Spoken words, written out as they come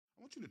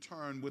want you to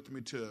turn with me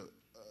to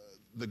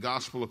the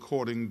Gospel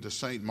according to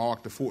St.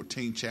 Mark, the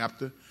 14th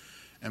chapter.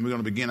 And we're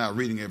going to begin out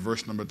reading at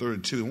verse number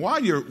 32. And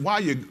while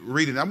you're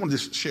reading, I want to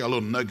just share a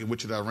little nugget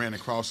with you that I ran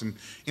across. And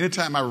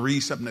anytime I read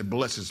something that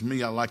blesses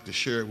me, I like to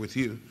share it with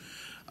you.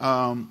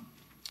 And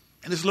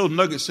this little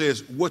nugget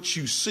says, what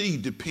you see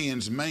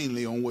depends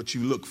mainly on what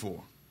you look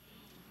for.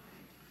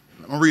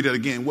 I'm going to read that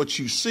again. What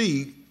you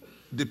see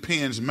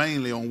depends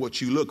mainly on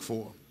what you look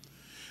for.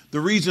 The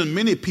reason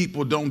many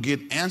people don't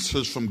get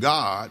answers from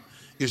God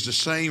is the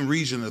same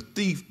reason a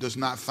thief does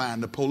not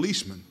find a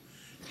policeman.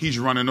 He's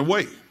running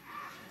away.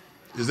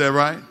 Is that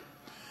right?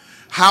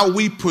 How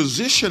we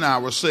position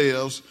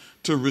ourselves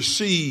to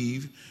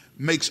receive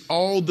makes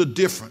all the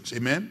difference.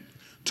 Amen.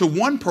 To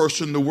one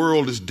person, the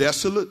world is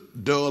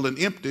desolate, dull, and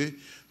empty.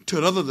 To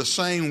another, the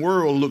same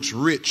world looks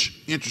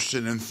rich,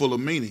 interesting, and full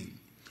of meaning.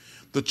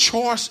 The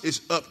choice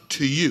is up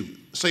to you.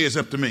 Say it's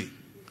up to me.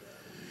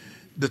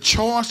 The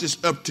choice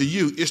is up to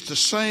you. It's the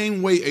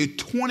same way a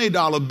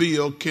 $20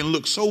 bill can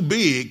look so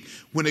big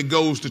when it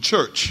goes to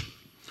church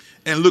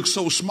and look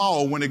so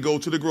small when it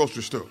goes to the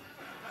grocery store.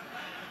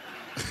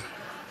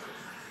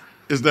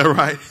 Is that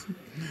right?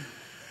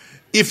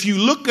 If you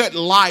look at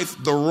life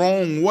the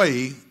wrong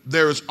way,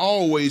 there is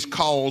always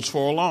cause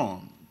for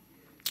alarm.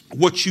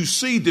 What you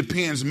see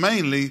depends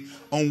mainly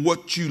on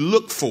what you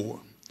look for.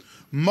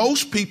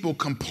 Most people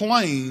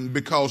complain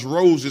because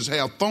roses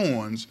have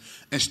thorns.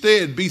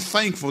 Instead, be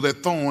thankful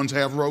that thorns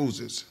have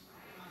roses.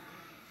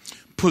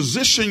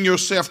 Position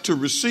yourself to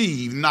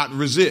receive, not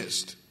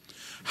resist.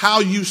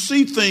 How you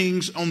see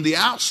things on the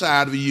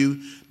outside of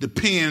you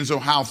depends on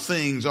how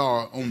things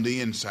are on the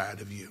inside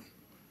of you.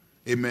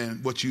 Amen.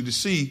 What you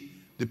see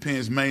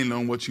depends mainly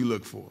on what you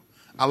look for.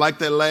 I like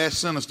that last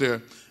sentence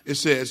there. It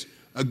says,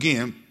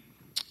 again,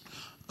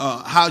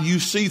 how you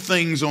see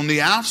things on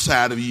the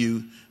outside of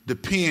you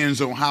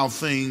depends on how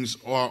things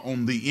are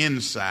on the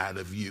inside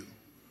of you.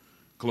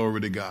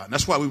 Glory to God.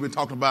 That's why we've been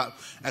talking about,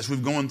 as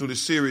we've gone through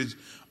this series,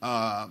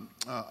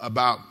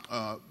 about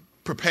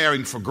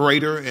preparing for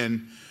greater.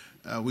 And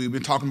we've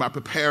been talking about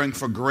preparing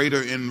for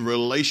greater in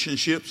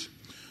relationships.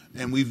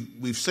 And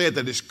we've said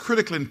that it's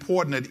critically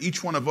important that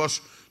each one of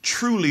us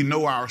truly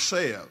know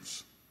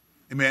ourselves.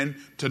 Amen.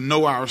 To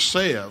know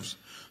ourselves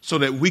so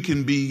that we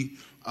can be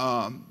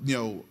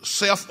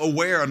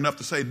self-aware enough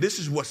to say, this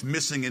is what's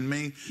missing in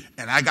me,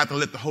 and I got to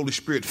let the Holy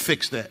Spirit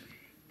fix that.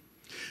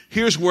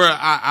 Here's where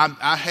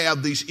I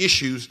have these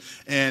issues,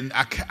 and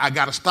I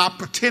got to stop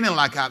pretending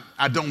like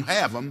I don't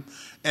have them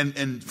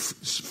and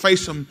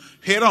face them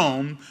head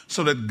on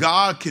so that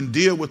God can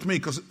deal with me.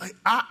 Because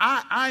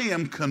I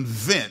am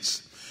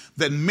convinced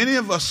that many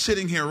of us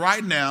sitting here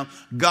right now,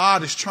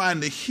 God is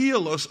trying to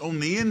heal us on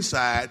the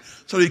inside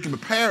so that he can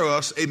prepare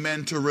us,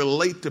 amen, to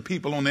relate to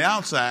people on the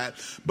outside.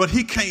 But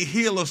he can't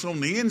heal us on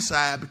the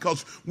inside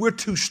because we're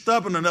too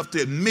stubborn enough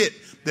to admit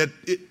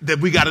that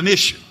we got an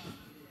issue.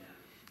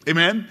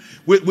 Amen.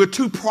 We're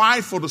too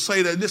prideful to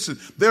say that, listen,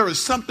 there is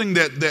something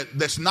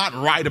that's not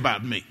right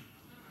about me.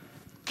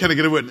 Can I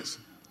get a witness?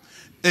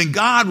 And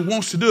God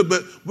wants to do it,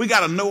 but we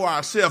got to know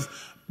ourselves.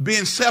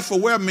 Being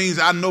self-aware means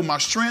I know my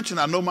strengths and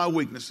I know my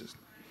weaknesses.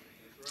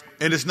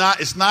 And it's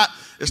not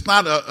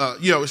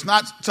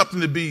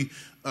something to be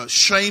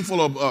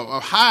shameful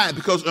or hide,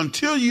 because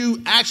until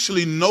you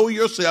actually know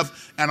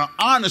yourself and are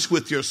honest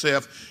with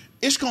yourself,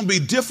 it's going to be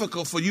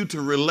difficult for you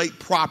to relate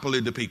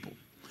properly to people.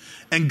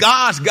 And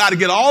God's got to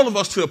get all of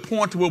us to a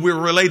point where we're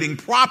relating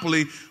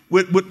properly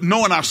with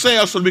knowing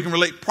ourselves so that we can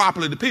relate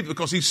properly to people,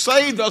 because he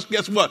saved us,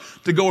 guess what?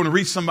 To go and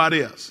reach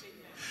somebody else.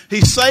 He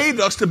saved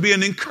us to be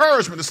an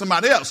encouragement to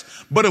somebody else.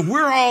 But if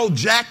we're all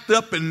jacked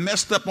up and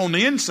messed up on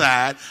the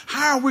inside,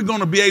 how are we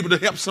going to be able to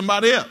help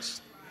somebody else?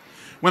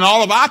 When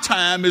all of our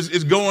time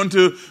is going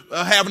to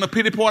having a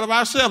pity part of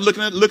ourselves,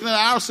 looking at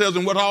ourselves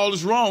and what all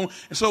is wrong.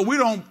 And so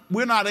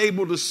we're not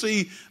able to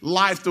see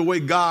life the way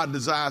God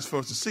desires for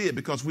us to see it,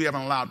 because we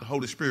haven't allowed the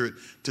Holy Spirit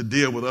to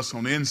deal with us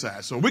on the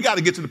inside. So we got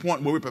to get to the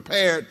point where we're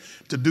prepared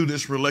to do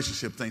this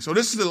relationship thing. So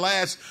this is the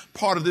last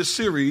part of this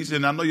series.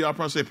 And I know y'all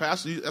probably say,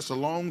 Pastor, that's a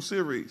long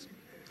series.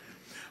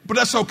 But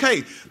that's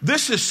okay.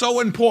 This is so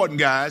important,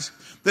 guys,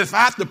 that if I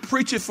have to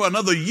preach it for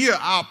another year,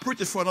 I'll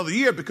preach it for another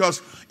year,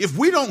 because if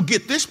we don't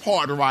get this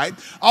part right,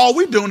 all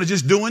we're doing is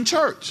just doing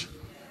church.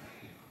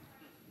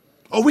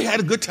 Oh, we had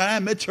a good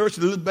time at church.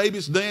 The little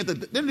babies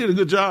danced. They did a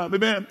good job.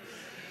 Amen.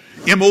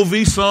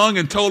 MOV sung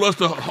and told us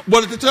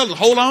what did they tell us?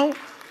 Hold on.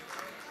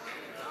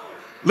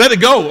 Let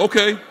it go.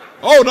 Okay.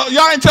 Oh, no,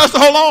 y'all ain't tell us to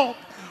hold on.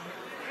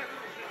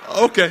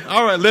 Okay.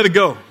 All right. Let it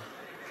go.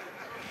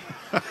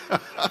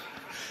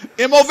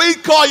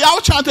 MOV call, y'all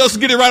was trying to tell us to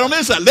get it right on the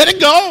inside. Let it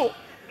go.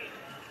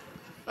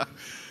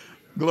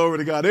 Glory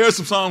to God. There's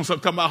some songs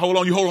talking about hold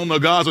on. You hold on to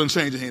God's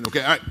unchanging hand.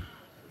 Okay, all right.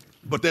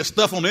 But that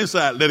stuff on the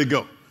inside, let it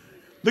go.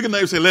 Look at the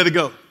neighbor, say, let it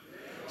go.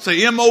 Say,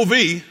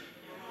 MOV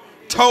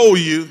told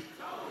you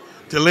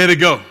to let it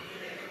go.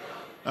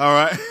 All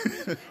right.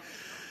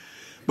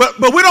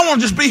 But we don't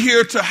want to just be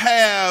here to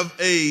have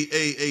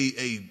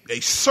a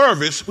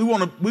service. We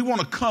want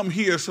to come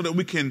here so that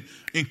we can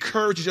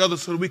encourage each other,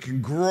 so that we can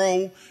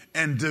grow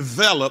and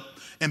develop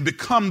and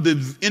become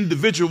the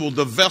individual,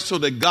 the vessel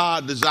that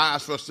God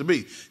desires for us to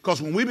be.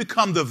 Because when we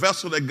become the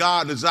vessel that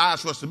God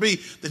desires for us to be,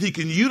 that he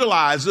can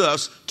utilize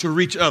us to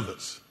reach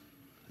others.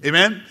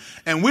 Amen?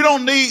 And we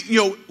don't need,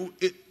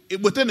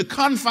 within the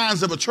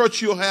confines of a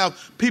church, you'll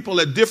have people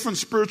at different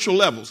spiritual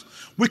levels.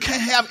 We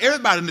can't have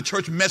everybody in the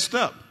church messed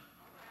up.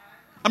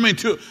 I mean,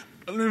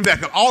 let me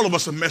back up. All of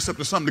us are messed up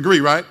to some degree,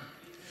 right?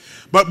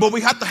 But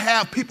we have to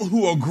have people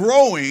who are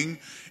growing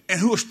and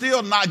who are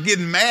still not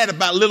getting mad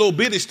about little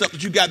bitty stuff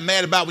that you got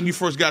mad about when you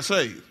first got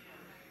saved.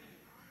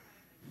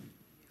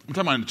 I'm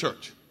talking about in the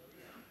church.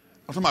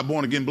 I'm talking about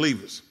born again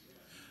believers.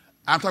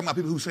 I'm talking about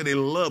people who say they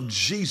love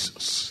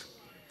Jesus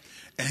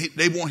and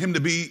they want him to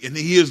be, and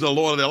he is the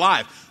Lord of their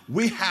life.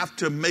 We have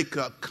to make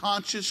a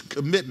conscious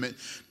commitment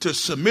to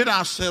submit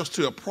ourselves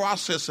to a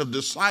process of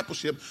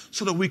discipleship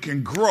so that we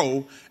can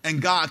grow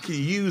and God can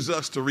use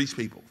us to reach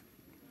people.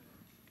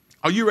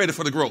 Are you ready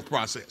for the growth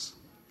process?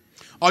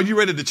 Are you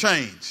ready to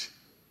change?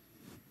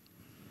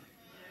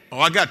 Oh,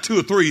 I got 2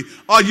 or 3.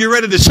 Are you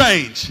ready to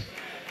change?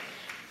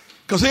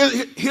 Because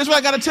here's what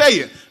I got to tell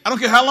you. I don't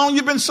care how long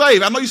you've been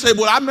saved. I know you say,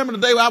 well, I remember the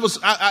day when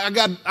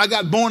I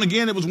got born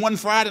again. It was one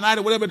Friday night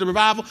or whatever at the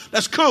revival.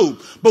 That's cool.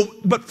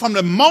 But from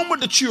the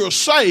moment that you are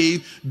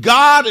saved,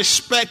 God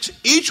expects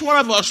each one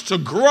of us to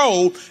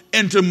grow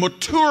and to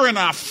mature in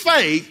our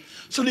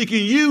faith so that he can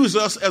use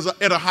us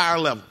at a higher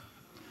level.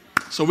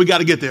 So we got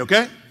to get there,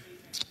 okay?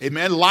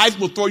 Amen. Life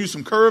will throw you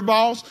some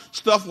curveballs.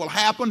 Stuff will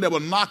happen that will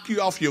knock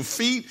you off your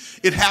feet.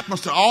 It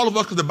happens to all of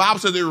us because the Bible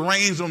says it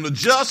rains on the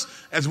just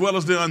as well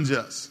as the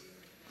unjust.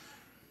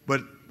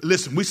 But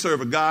listen, we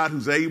serve a God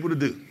who's able to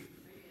do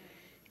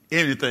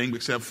anything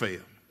except fail.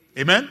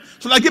 Amen.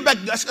 So now get back.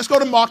 Let's go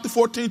to Mark, the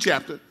 14th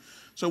chapter.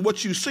 So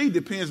what you see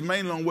depends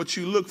mainly on what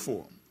you look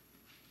for.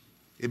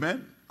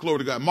 Amen. Glory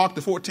to God. Mark,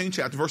 the 14th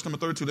chapter, verse number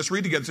 32. Let's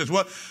read together. It says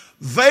what?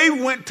 They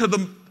went to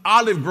the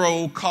olive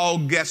grove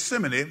called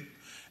Gethsemane.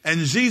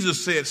 And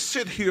Jesus said,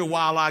 sit here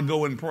while I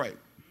go and pray.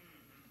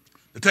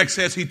 The text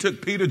says he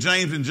took Peter,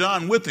 James, and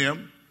John with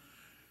him,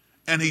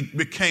 and he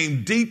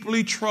became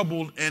deeply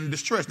troubled and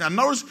distressed. Now,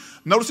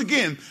 notice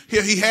again,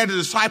 here he had the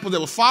disciples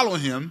that were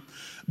following him,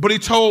 but he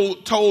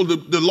told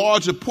the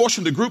larger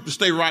portion of the group to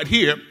stay right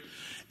here.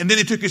 And then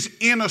he took his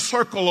inner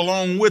circle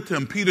along with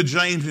him, Peter,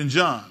 James, and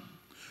John.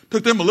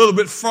 Took them a little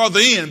bit further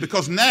in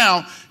because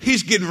now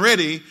he's getting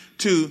ready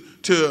to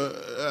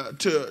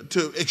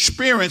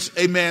experience,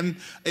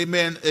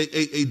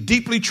 a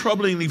deeply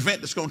troubling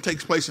event that's going to take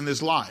place in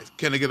his life.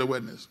 Can I get a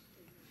witness?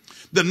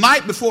 The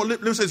night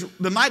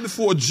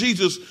before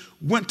Jesus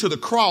went to the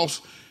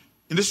cross,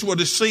 and this is what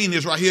this scene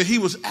is right here, he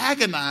was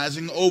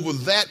agonizing over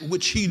that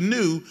which he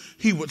knew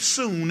he would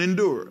soon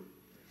endure.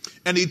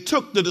 And he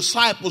took the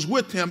disciples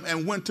with him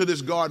and went to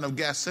this garden of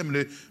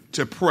Gethsemane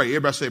to pray.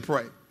 Everybody say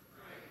pray.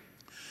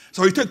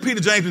 So he took Peter,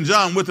 James, and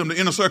John with him, the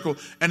inner circle,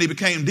 and he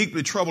became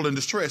deeply troubled and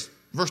distressed.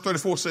 Verse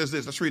 34 says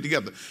this. Let's read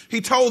together. He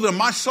told them,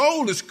 my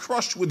soul is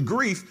crushed with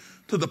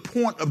grief to the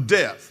point of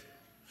death.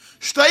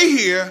 Stay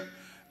here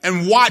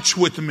and watch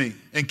with me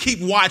and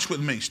keep watch with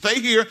me. Stay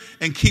here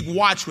and keep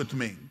watch with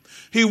me.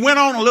 He went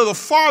on a little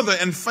farther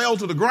and fell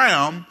to the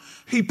ground.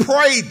 He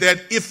prayed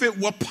that if it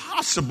were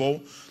possible,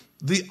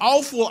 the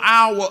awful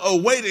hour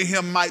awaiting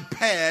him might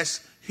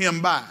pass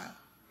him by.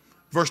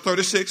 Verse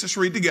 36, let's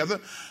read together.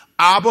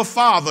 Abba,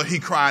 Father, he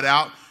cried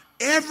out,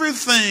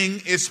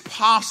 everything is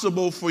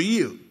possible for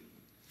you.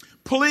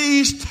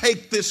 Please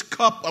take this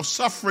cup of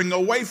suffering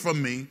away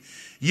from me,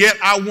 yet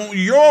I want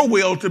your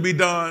will to be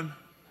done,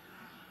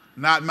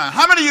 not mine.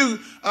 How many of you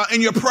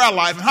in your prayer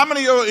life, and how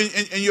many of you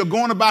in your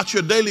going about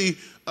your daily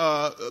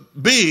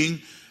being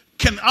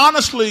can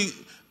honestly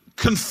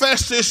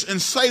confess this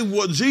and say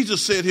what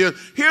Jesus said here?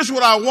 Here's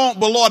what I want,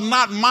 but Lord,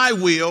 not my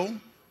will.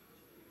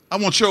 I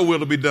want your will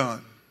to be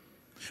done.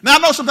 Now, I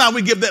know sometimes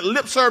we give that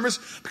lip service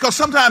because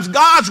sometimes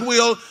God's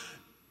will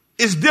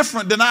is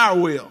different than our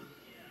will.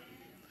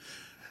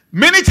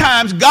 Many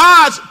times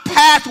God's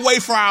pathway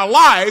for our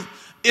life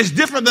is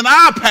different than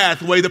our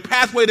pathway, the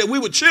pathway that we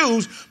would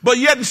choose, but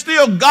yet and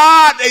still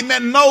God,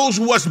 amen, knows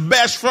what's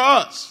best for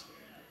us.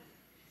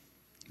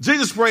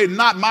 Jesus prayed,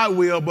 not my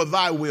will, but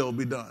thy will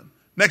be done.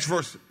 Next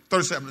verse,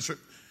 37.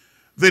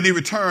 Then he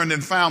returned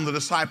and found the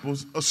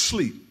disciples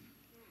asleep.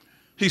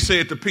 He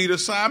said to Peter,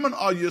 Simon,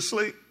 are you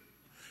asleep?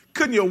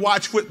 Couldn't you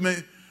watch with me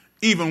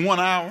even 1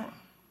 hour?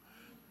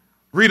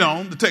 Read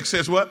on. The text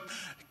says what?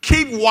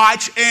 Keep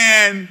watch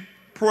and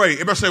pray.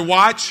 Everybody say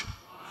watch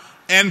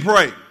and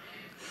pray.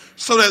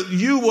 So that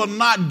you will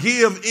not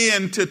give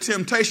in to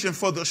temptation,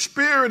 for the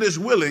spirit is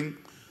willing,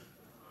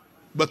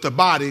 but the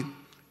body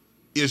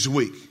is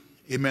weak.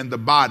 Amen. The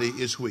body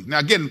is weak. Now,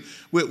 again,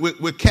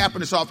 we're capping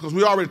this off because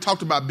we already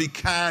talked about be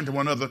kind to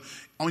one another.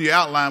 On your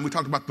outline, we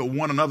talked about the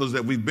one another's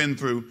that we've been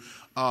through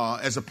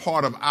as a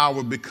part of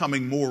our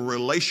becoming more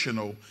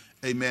relational,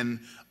 amen,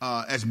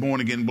 as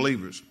born-again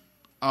believers.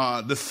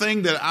 The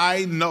thing that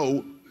I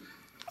know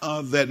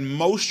that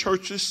most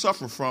churches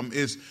suffer from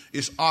is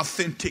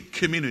authentic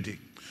community.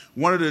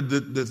 One of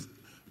the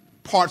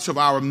parts of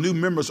our new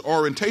members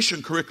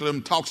orientation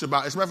curriculum talks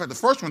about, as a matter of fact,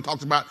 the first one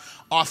talks about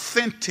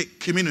authentic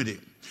community.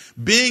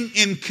 Being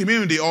in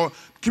community, or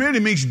community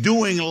means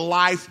doing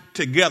life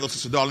together,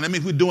 Sister Darling. That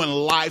means we're doing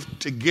life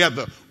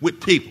together with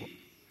people.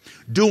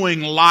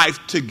 Doing life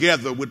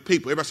together with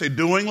people. Everybody say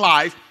doing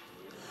life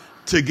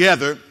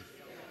together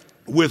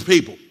with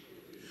people.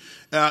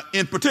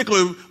 In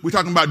particular, we're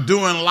talking about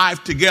doing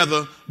life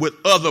together with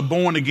other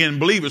born-again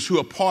believers who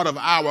are part of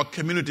our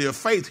community of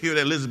faith here at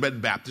Elizabeth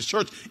Baptist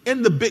Church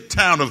in the big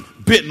town of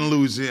Benton,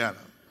 Louisiana.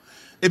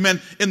 Amen.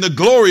 In the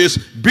glorious,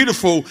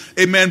 beautiful,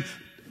 amen,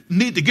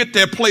 need to get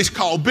that place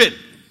called Benton.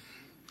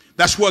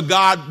 That's where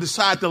God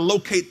decided to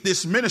locate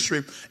this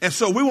ministry. And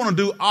so we want to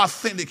do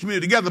authentic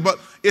community together, but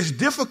it's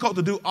difficult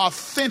to do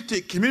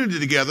authentic community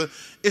together.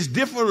 It's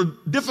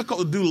difficult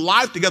to do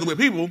life together with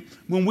people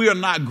when we are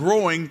not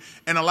growing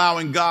and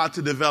allowing God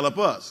to develop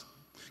us.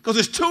 Because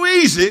it's too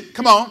easy,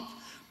 come on,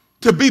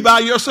 to be by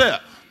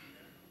yourself.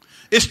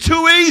 It's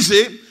too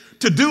easy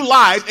to do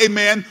life,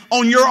 amen,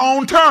 on your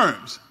own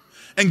terms.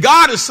 And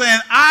God is saying,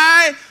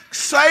 I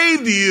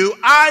saved you,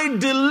 I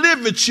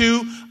delivered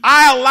you,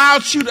 I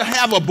allowed you to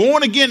have a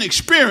born-again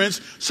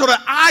experience so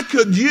that I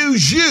could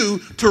use you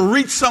to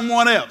reach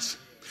someone else.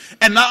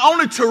 And not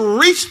only to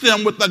reach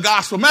them with the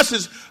gospel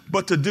message,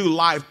 but to do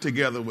life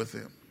together with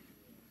them.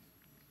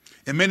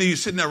 And many of you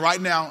sitting there right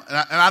now,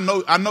 and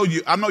I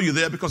know you're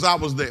there because I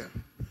was there.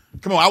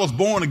 Come on, I was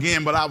born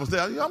again, but I was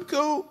there. Yeah, I'm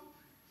cool.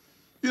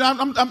 You know,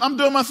 I'm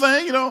doing my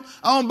thing. You know,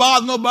 I don't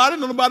bother nobody.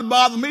 Nobody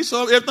bother me,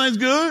 so everything's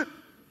good.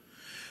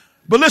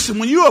 But listen,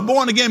 when you're a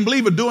born-again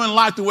believer doing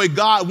life the way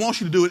God wants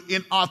you to do it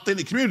in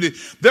authentic community,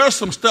 there's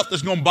some stuff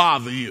that's going to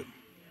bother you.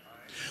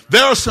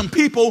 There are some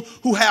people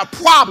who have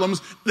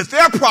problems that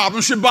their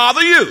problems should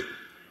bother you.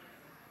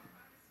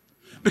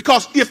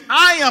 Because if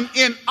I am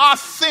in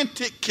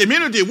authentic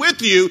community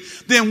with you,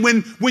 then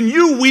when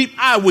you weep,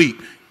 I weep.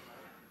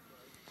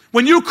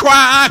 When you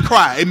cry, I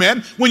cry.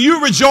 Amen. When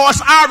you rejoice,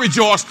 I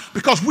rejoice,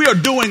 because we are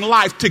doing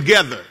life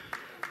together.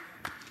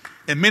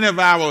 And many of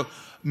our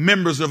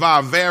members of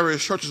our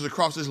various churches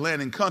across this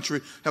land and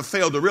country have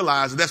failed to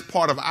realize that that's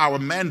part of our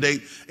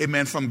mandate,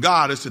 amen, from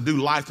God, is to do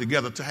life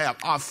together, to have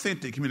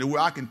authentic community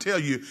where I can tell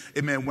you,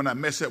 amen, when I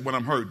mess up, when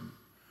I'm hurting.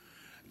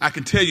 I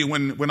can tell you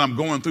when I'm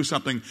going through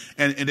something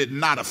and it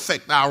not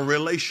affect our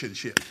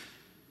relationship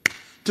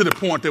to the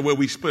point that where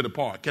we split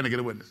apart. Can I get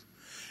a witness?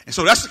 And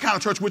so that's the kind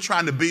of church we're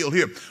trying to build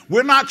here.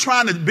 We're not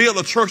trying to build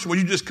a church where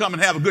you just come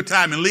and have a good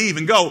time and leave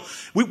and go.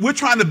 We're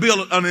trying to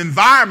build an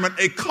environment,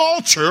 a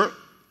culture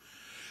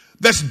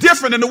that's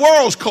different than the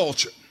world's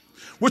culture.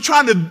 We're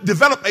trying to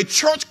develop a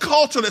church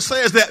culture that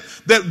says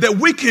that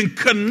we can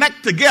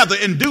connect together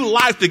and do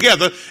life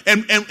together.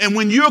 And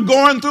when you're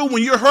going through,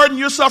 when you're hurting,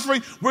 you're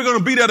suffering, we're going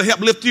to be there to help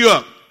lift you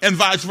up, and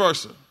vice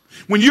versa.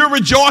 When you're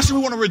rejoicing,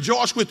 we want to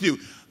rejoice with you.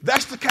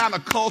 That's the kind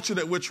of culture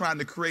that we're trying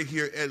to create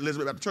here at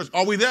Elizabeth Baptist Church.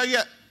 Are we there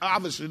yet?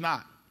 Obviously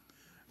not.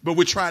 But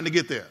we're trying to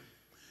get there.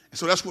 And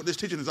so that's what this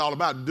teaching is all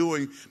about,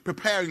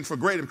 preparing for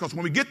greater. Because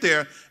when we get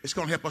there, it's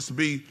going to help us to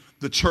be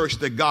the church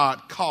that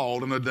God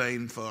called and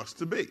ordained for us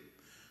to be.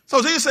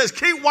 So Jesus says,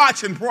 keep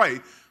watch and pray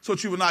so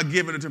that you will not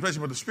give in to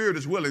temptation, but the spirit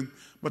is willing,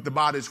 but the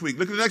body is weak.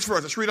 Look at the next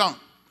verse. Let's read on.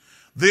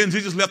 Then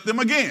Jesus left them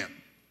again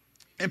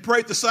and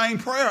prayed the same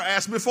prayer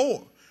as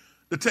before.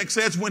 The text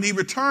says, when he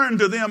returned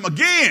to them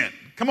again,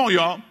 come on,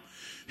 y'all,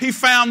 he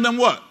found them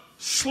what?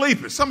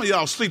 Sleeping. Some of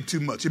y'all sleep too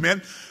much,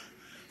 amen?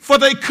 For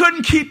they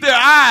couldn't keep their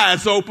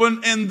eyes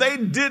open, and they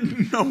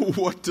didn't know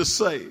what to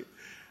say.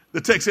 The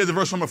text says in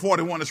verse number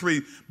 41, let's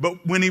read,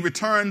 but when he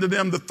returned to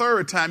them the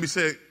third time, he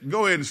said,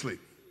 go ahead and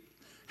sleep.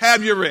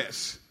 Have your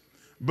rest.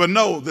 But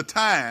no, the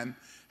time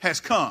has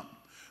come.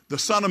 The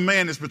Son of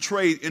Man is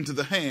betrayed into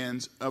the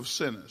hands of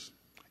sinners.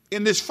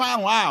 In this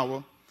final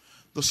hour,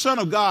 the Son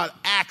of God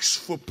asked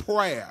for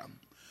prayer,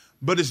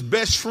 but his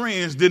best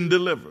friends didn't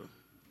deliver.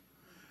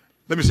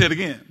 Let me say it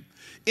again.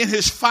 In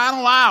his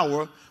final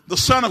hour, the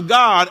Son of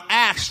God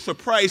asked for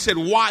prayer. He said,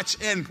 watch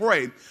and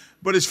pray.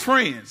 But his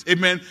friends,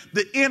 amen,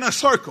 the inner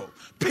circle,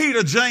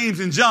 Peter, James,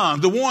 and John,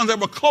 the ones that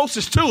were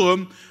closest to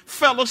him,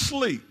 fell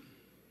asleep.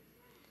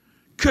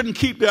 Couldn't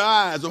keep their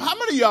eyes open. How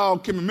many of y'all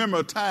can remember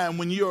a time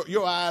when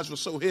your eyes were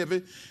so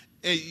heavy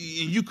and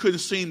you couldn't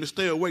seem to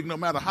stay awake no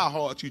matter how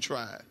hard you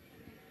tried?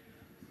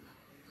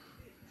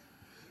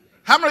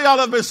 How many of y'all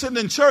have been sitting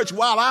in church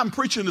while I'm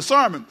preaching the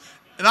sermon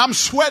and I'm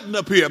sweating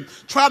up here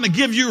trying to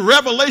give you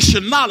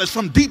revelation knowledge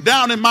from deep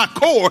down in my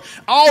core,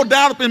 all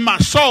down up in my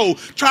soul,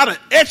 try to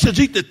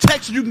exegete the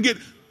text so you can get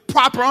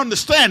proper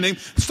understanding,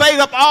 stayed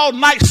up all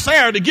night,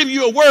 Sarah, to give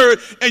you a word,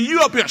 and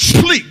you up here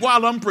sleep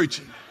while I'm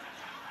preaching.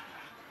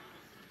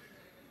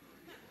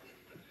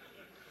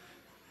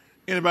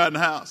 Anybody in the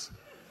house?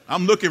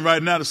 I'm looking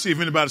right now to see if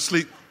anybody's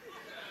asleep.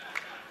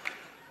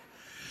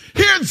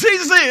 Here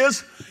Jesus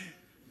is.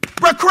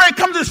 Brother Craig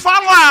comes to his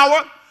final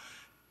hour,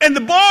 and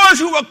the boys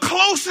who were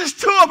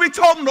closest to him, he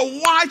told them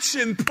to watch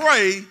and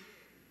pray,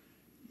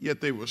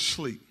 yet they were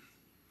asleep.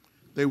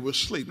 they were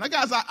asleep. Now,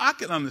 guys, I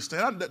can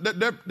understand.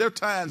 There are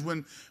times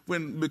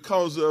when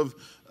because of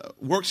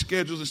work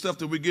schedules and stuff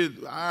that we get,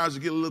 our eyes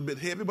get a little bit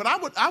heavy. But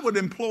I would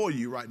implore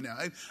you right now.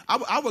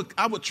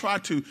 I would try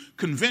to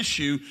convince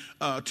you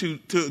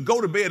to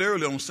go to bed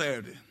early on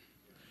Saturday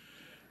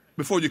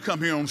before you come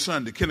here on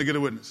Sunday. Can I get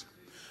a witness?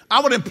 I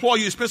would implore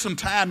you to spend some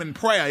time in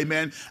prayer,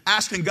 amen,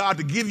 asking God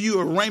to give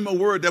you a rhema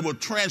word that will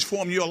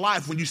transform your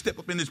life when you step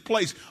up in this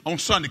place on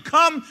Sunday.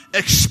 Come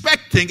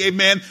expecting,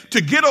 amen,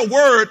 to get a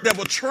word that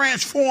will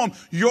transform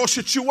your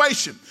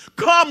situation.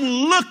 Come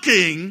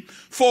looking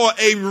for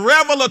a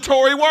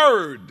revelatory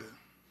word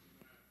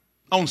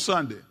on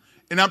Sunday.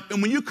 And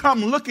when you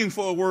come looking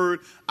for a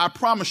word, I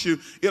promise you,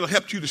 it'll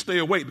help you to stay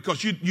awake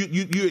because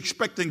you're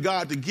expecting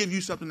God to give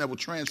you something that will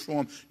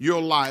transform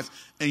your life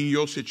and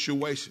your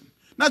situation.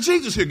 Now,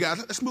 Jesus here, guys,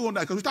 let's move on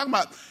now because we're talking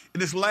about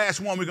in this last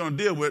one we're going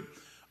to deal with,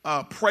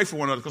 pray for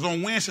one another. Because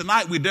on Wednesday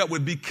night, we dealt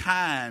with be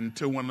kind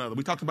to one another.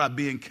 We talked about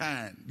being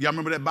kind. Y'all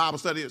remember that Bible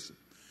study?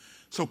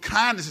 So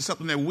kindness is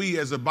something that we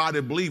as a body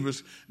of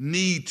believers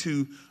need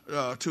to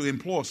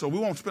employ. So we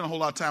won't spend a whole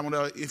lot of time on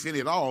that, if any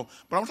at all.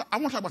 But I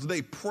want to talk about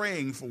today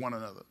praying for one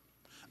another.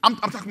 I'm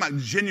talking about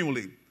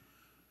genuinely.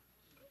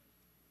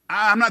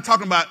 I'm not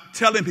talking about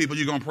telling people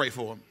you're going to pray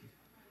for them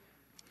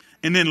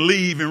and then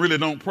leave and really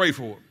don't pray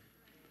for them.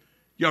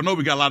 Y'all know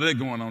we got a lot of that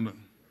going on. I'm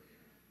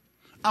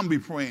going to be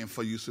praying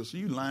for you, sister.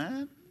 You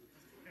lying?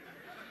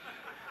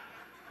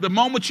 The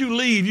moment you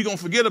leave, you're going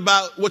to forget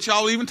about what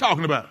y'all even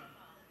talking about.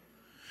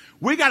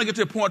 We got to get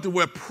to a point to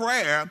where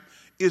prayer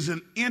is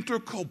an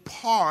integral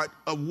part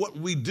of what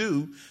we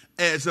do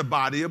as a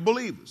body of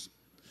believers.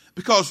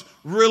 Because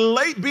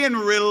being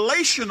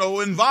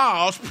relational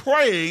involves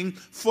praying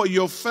for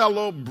your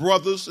fellow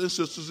brothers and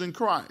sisters in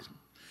Christ.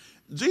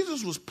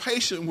 Jesus was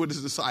patient with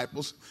his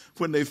disciples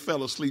when they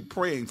fell asleep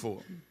praying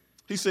for him.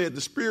 He said, the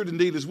spirit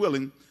indeed is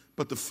willing,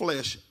 but the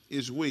flesh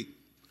is weak.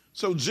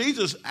 So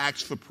Jesus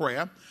asked for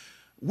prayer.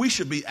 We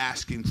should be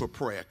asking for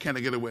prayer. Can I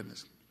get a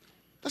witness?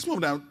 Let's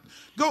move down.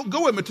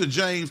 Go with me to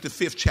James, the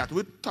 5th chapter.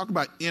 We're talking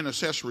about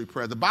intercessory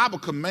prayer. The Bible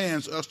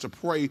commands us to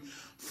pray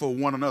for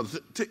one another.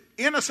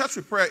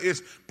 Intercessory prayer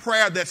is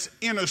prayer that's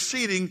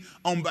interceding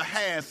on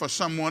behalf of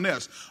someone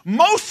else.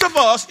 Most of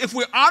us, if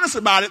we're honest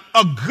about it,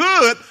 are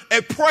good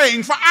at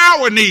praying for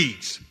our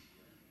needs.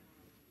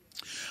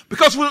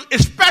 Because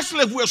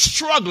especially if we're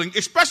struggling,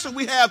 especially if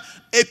we have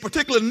a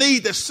particular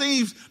need that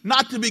seems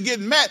not to be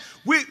getting met,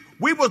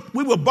 we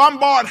will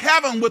bombard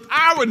heaven with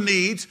our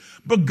needs,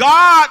 but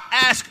God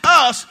asks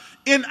us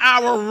in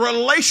our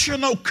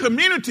relational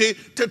community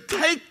to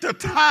take the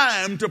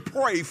time to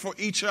pray for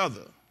each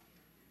other.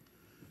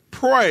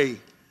 Pray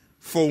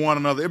for one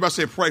another. Everybody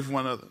say pray for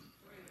one another.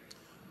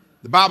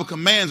 The Bible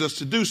commands us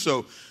to do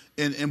so,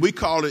 and we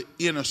call it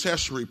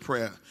intercessory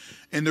prayer.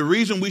 And the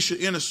reason we should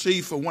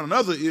intercede for one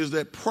another is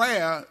that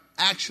prayer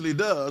actually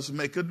does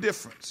make a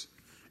difference.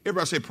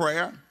 Everybody say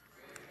prayer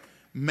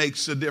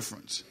makes a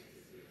difference.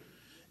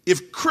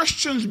 If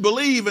Christians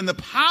believe in the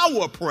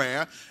power of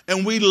prayer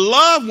and we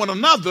love one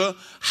another,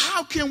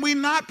 how can we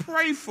not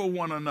pray for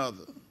one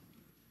another?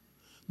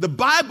 The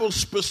Bible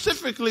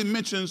specifically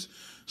mentions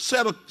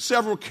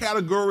several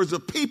categories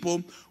of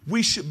people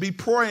we should be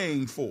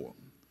praying for.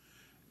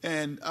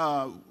 And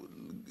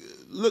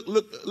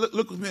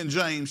look with me in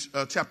James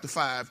chapter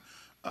 5,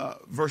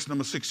 verse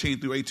number 16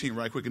 through 18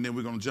 right quick, and then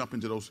we're going to jump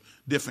into those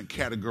different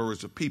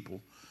categories of people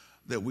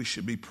that we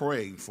should be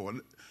praying for.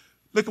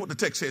 Look at what the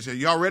text says here.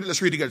 Y'all ready?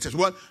 Let's read it together. It says,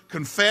 what?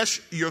 Confess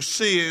your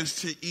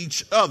sins to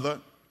each other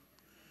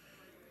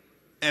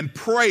and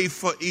pray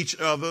for each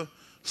other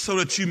so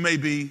that you may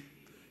be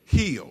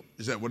healed.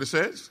 Is that what it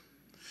says?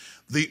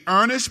 The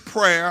earnest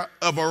prayer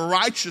of a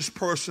righteous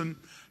person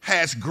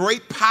has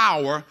great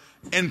power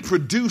and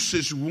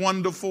produces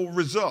wonderful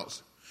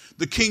results.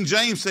 The King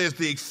James says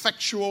the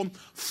effectual,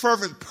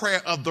 fervent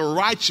prayer of the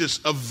righteous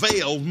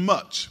availed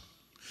much.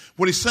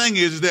 What he's saying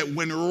is that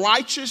when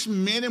righteous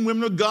men and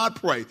women of God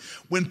pray,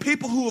 when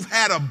people who have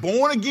had a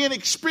born-again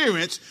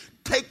experience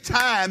take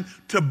time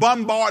to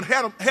bombard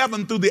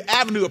heaven through the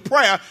avenue of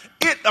prayer,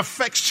 it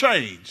affects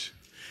change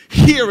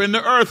here in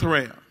the earth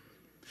realm.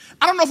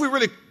 I don't know if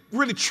we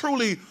really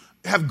truly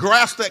have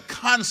grasped that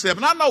concept.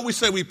 And I know we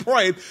say we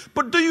pray,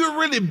 but do you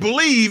really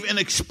believe and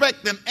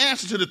expect an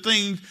answer to the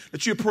things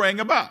that you're praying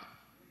about?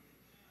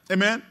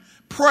 Amen?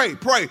 Pray.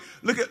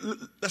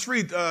 Let's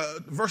read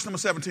verse number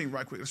 17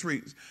 right quick. Let's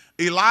read.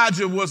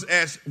 Elijah was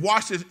as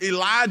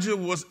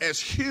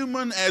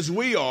human as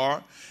we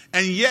are,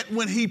 and yet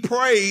when he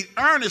prayed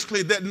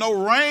earnestly that no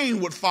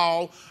rain would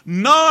fall,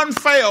 none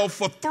fell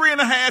for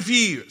 3.5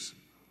 years.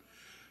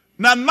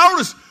 Now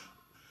notice,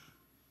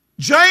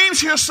 James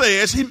here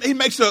says, he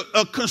makes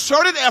a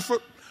concerted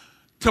effort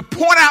to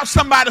point out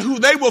somebody who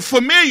they were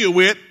familiar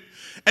with,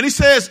 and he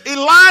says,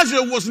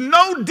 Elijah was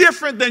no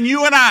different than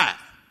you and I.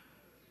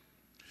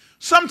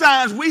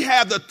 Sometimes we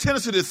have the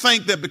tendency to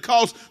think that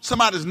because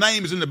somebody's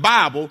name is in the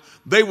Bible,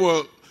 they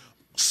were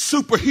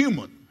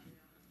superhuman.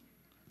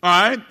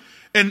 All right?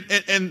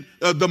 And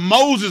the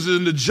Moses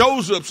and the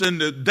Josephs and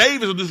the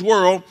Davids of this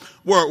world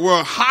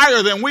were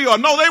higher than we are.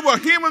 No, they were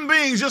human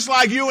beings just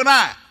like you and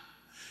I.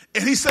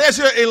 And he says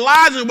here,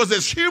 Elijah was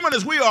as human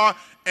as we are,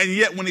 and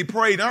yet when he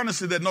prayed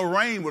earnestly that no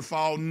rain would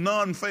fall,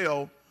 none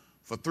fell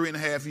for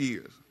 3.5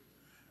 years.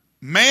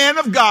 Man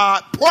of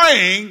God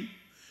praying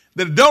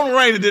that it don't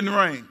rain, it didn't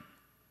rain.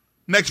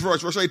 Next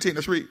verse 18,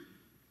 let's read.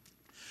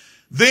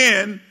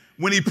 Then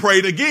when he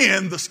prayed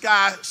again, the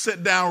sky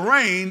sent down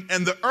rain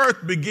and the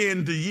earth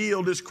began to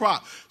yield its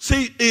crop.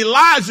 See,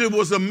 Elijah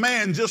was a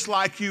man just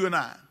like you and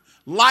I.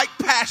 Like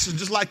passion,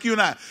 just like you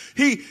and I.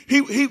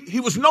 He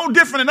was no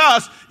different than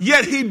us,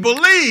 yet he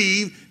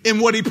believed in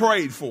what he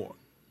prayed for.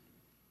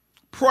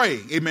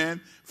 Praying, amen,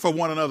 for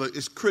one another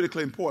is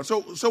critically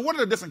important. So what are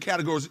the different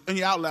categories in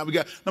your outline? We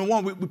got, number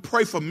one, we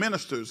pray for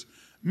ministers,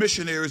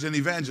 missionaries, and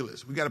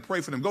evangelists. We got to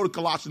pray for them. Go to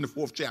Colossians,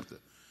 the 4th chapter.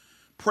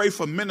 Pray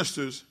for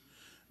ministers,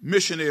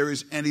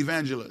 missionaries, and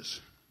evangelists.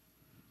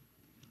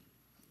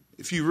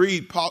 If you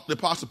read, the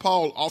Apostle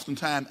Paul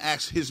oftentimes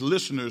asks his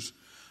listeners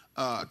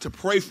to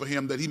pray for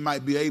him that he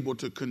might be able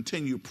to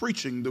continue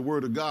preaching the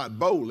word of God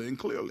boldly and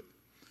clearly.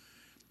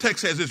 Text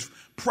says this,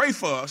 pray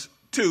for us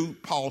too,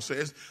 Paul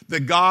says,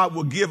 that God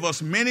will give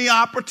us many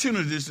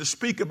opportunities to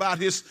speak about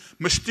his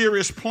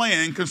mysterious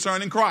plan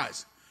concerning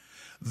Christ.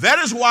 That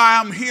is why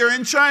I'm here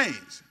in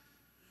chains.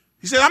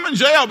 He said, I'm in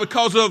jail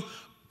because of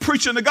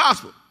preaching the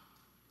gospel.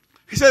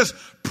 He says,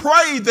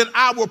 pray that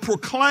I will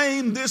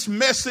proclaim this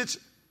message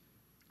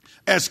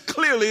as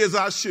clearly as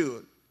I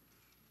should.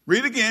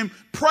 Read again.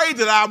 Pray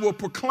that I will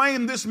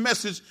proclaim this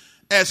message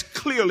as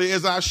clearly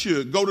as I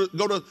should. Go to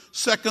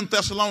 2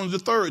 Thessalonians, the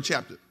 3rd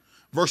chapter,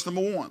 verse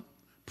number 1.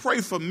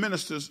 Pray for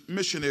ministers,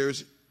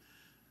 missionaries,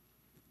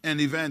 and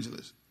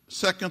evangelists.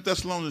 2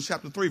 Thessalonians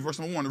chapter 3, verse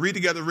number 1. Read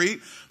together,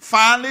 read.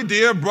 Finally,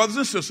 dear brothers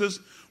and sisters,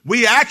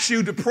 we ask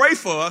you to pray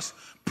for us.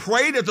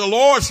 Pray that the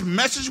Lord's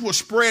message will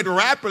spread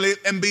rapidly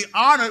and be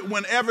honored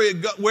wherever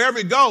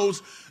it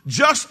goes,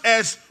 just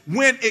as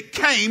when it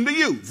came to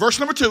you. Verse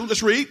number 2,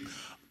 let's read.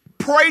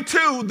 Pray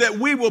too that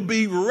we will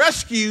be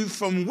rescued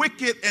from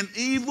wicked and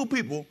evil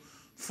people,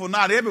 for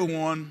not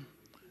everyone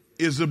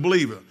is a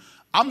believer.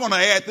 I'm going to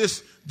add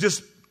this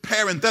just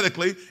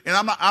parenthetically, and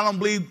I don't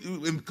believe,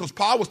 because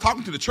Paul was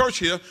talking to the church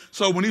here,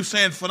 so when he was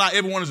saying for not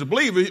everyone is a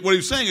believer, what he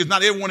was saying is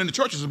not everyone in the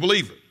church is a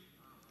believer.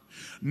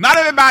 Not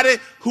everybody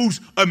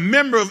who's a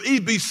member of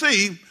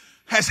EBC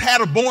has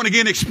had a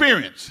born-again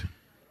experience.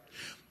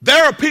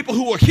 There are people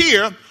who are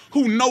here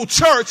who know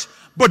church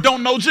but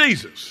don't know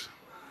Jesus.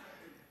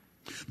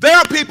 There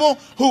are people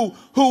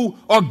who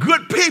are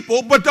good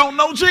people but don't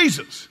know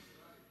Jesus.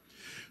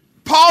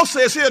 Paul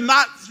says here,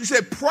 he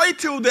said, pray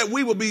too that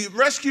we will be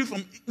rescued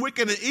from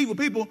wicked and evil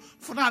people,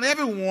 for not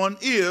everyone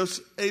is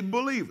a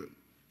believer.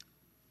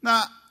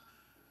 Now,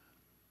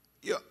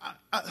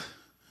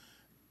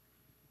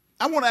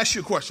 I want to ask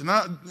you a question.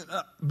 Now,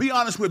 be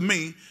honest with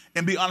me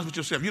and be honest with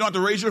yourself. You don't have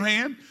to raise your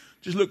hand.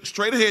 Just look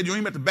straight ahead. You don't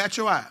even have to bat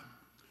your eye.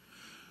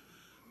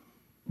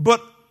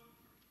 But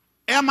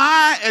am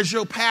I, as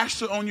your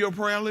pastor, on your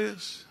prayer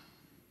list?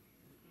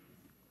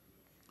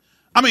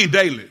 I mean,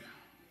 daily.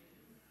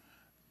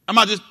 I'm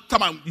not just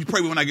talking about you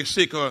pray when I get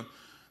sick or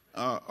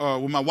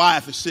when my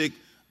wife is sick.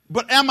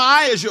 But am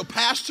I, as your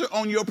pastor,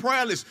 on your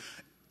prayer list?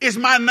 Is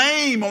my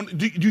name on?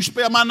 Do you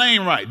spell my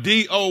name right?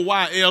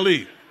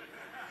 D-O-Y-L-E.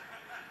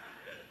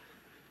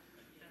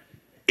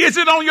 Is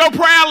it on your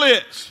prayer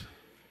list?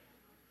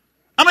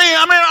 I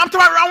mean, I'm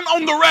talking about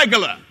on the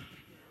regular.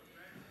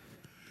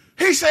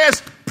 He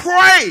says,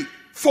 pray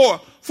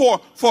for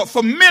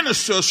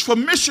ministers, for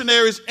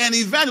missionaries, and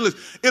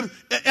evangelists.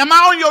 Am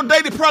I on your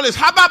daily prayer list?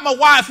 How about my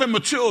wife and my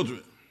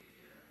children?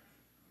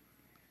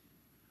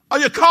 Are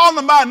you calling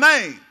them by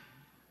name?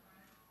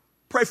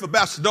 Pray for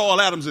Pastor Doyle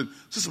Adams and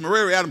Sister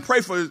Maria Adams.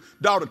 Pray for his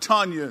daughter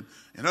Tanya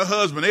and her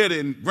husband Eddie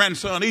and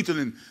grandson Ethan.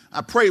 And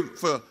I pray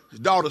for his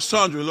daughter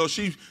Sandra. Lord,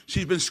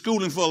 she's been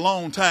schooling for a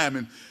long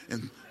time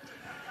and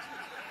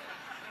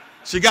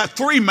she got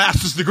 3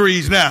 master's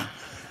degrees now.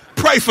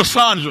 Pray for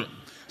Sandra.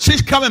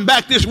 She's coming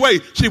back this way.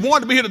 She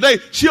wanted to be here today.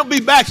 She'll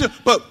be back.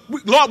 But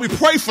Lord, we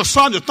pray for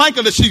Sandra. Thank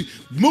her that she's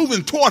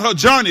moving toward her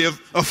journey of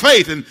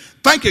faith. And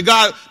thank you,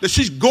 God, that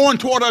she's going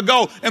toward her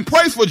goal. And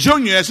pray for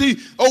Junior as he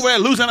over at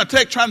Louisiana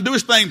Tech trying to do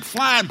his thing,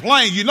 flying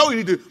plane. You know you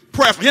need to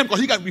pray for him because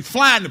he got to be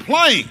flying the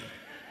plane.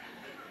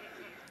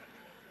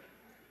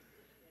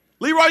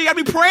 Leroy, you got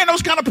to be praying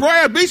those kind of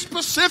prayers. Be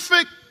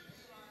specific.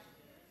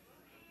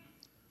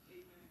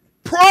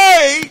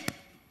 Pray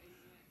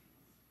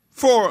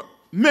for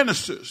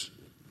ministers,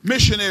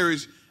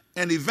 missionaries,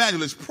 and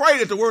evangelists. Pray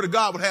that the word of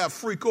God would have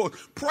free course.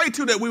 Pray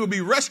too that we would be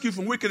rescued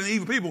from wicked and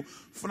evil people,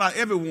 for not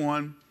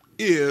everyone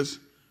is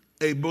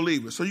a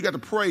believer. So you got to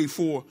pray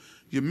for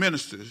your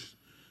ministers,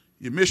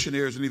 your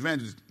missionaries, and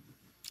evangelists.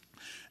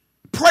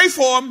 Pray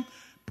for them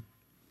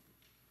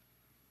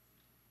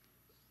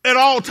at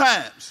all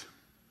times.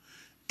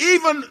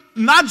 Even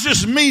not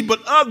just me, but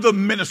other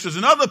ministers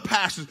and other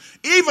pastors.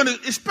 Even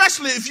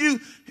especially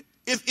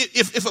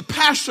if a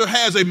pastor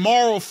has a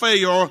moral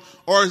failure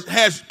or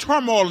has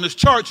turmoil in his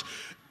church,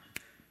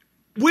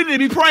 we need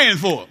to be praying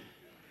for them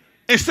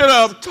instead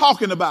of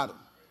talking about them.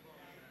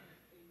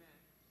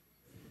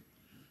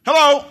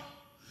 Hello?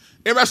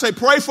 Everybody say,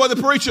 pray for the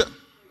preacher.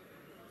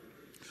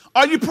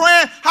 Are you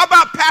praying? How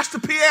about Pastor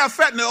Pierre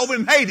Fetner over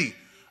in Haiti?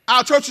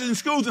 Our churches and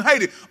schools in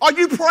Haiti. Are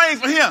you praying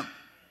for him?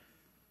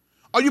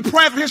 Are you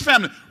praying for his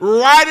family?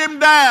 Write him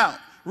down.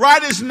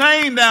 Write his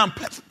name down.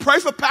 Pray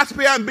for Pastor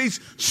Pierre and be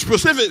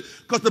specific,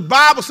 because the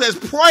Bible says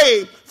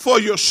pray for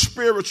your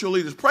spiritual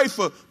leaders. Pray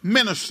for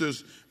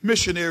ministers,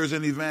 missionaries,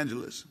 and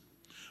evangelists.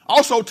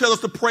 Also tell us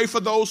to pray for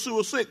those who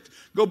are sick.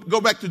 Go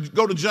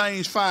to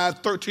James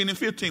 5:13 and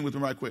 15 with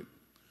me right quick.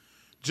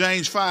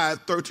 James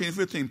 5:13 and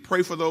 15.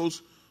 Pray for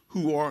those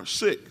who are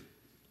sick.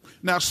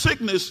 Now,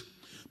 sickness,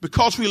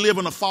 because we live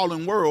in a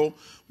fallen world,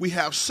 we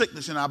have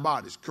sickness in our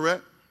bodies,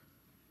 correct?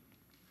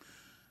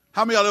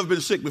 How many of y'all have ever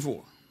been sick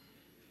before?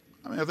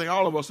 I think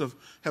all of us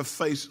have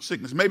faced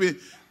sickness. Maybe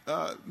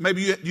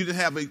you didn't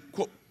have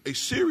a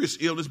serious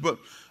illness, but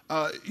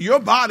your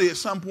body at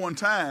some point in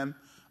time,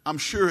 I'm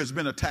sure, has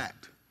been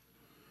attacked.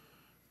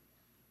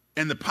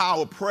 And the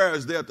power of prayer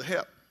is there to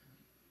help.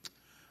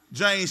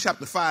 James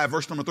chapter 5,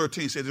 verse number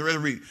 13 says,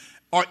 read,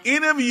 are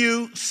any of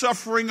you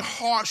suffering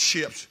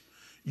hardships?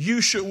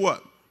 You should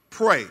what?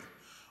 Pray.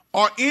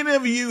 Are any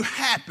of you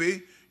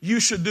happy? You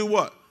should do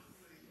what?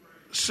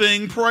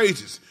 Sing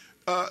praises.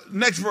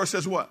 Next verse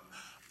says what?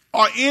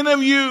 Are any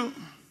of you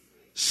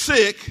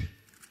sick?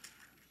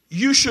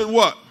 You should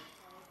what?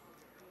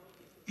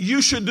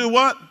 You should do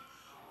what?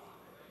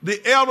 The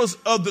elders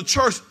of the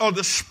church, or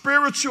the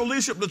spiritual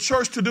leadership of the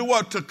church, to do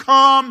what? To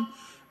come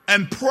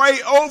and pray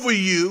over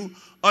you,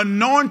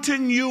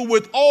 anointing you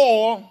with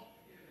oil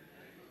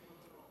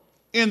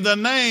in the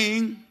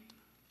name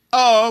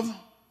of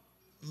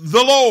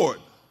the Lord.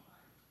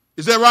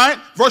 Is that right?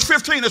 Verse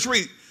 15, let's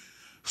read.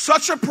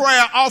 Such a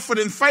prayer offered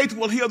in faith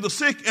will heal the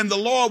sick, and the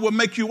Lord will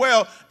make you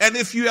well. And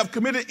if you have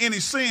committed any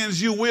sins,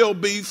 you will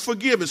be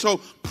forgiven. So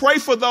pray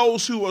for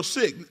those who are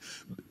sick.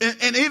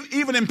 And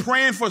even in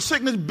praying for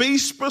sickness, be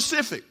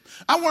specific.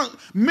 I want to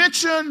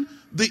mention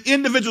the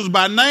individuals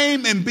by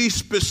name and be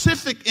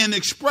specific in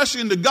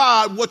expressing to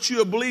God what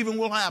you are believing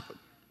will happen.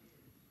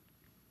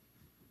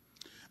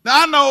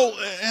 Now, I know,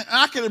 and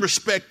I can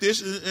respect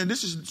this, and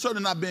this is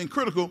certainly not being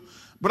critical,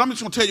 but I'm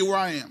just going to tell you where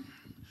I am.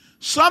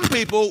 Some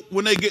people,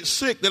 when they get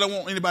sick, they don't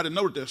want anybody to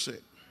know that they're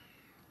sick.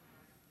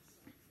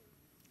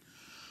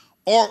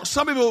 Or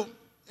some people,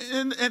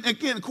 and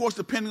again, of course,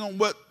 depending on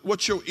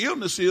what your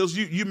illness is,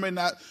 you may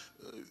not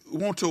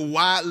want to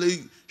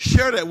widely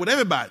share that with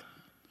everybody.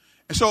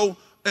 And so,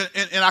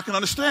 and I can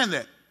understand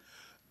that.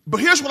 But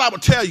here's what I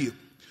would tell you.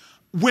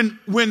 When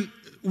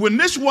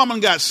this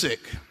woman got sick,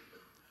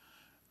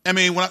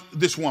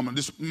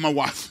 my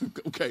wife,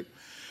 okay,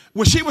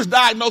 when she was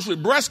diagnosed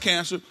with breast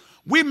cancer,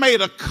 we made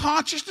a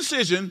conscious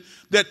decision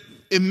that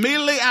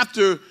immediately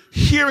after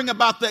hearing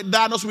about that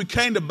diagnosis, we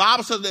came to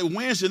Bible study that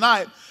Wednesday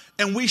night,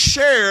 and we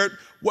shared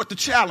what the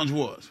challenge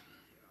was.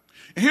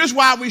 And here's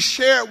why we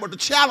shared what the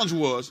challenge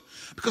was.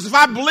 Because if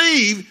I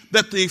believe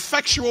that the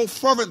effectual,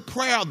 fervent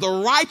prayer of the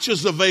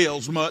righteous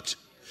avails much,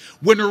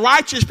 when the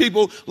righteous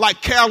people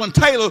like Carolyn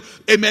Taylor,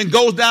 amen,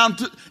 goes down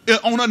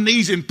on her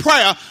knees in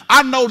prayer,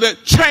 I know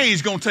that change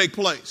is going to take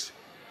place.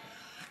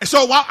 And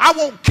so I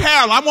want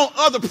Carol, I want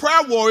other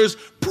prayer warriors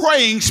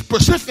praying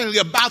specifically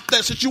about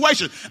that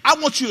situation. I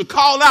want you to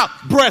call out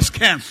breast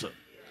cancer.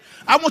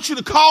 I want you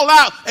to call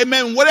out,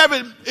 amen,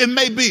 whatever it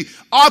may be,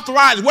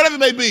 arthritis, whatever it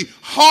may be,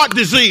 heart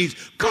disease.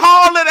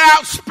 Call it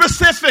out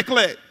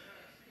specifically.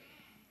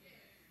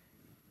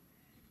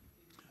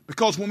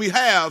 Because when we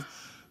have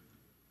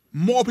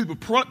more people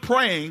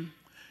praying,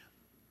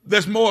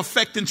 there's more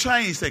effect and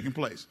change taking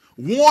place.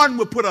 One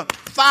would put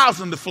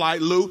 1,000 to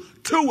flight, Lou.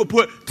 Two would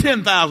put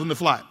 10,000 to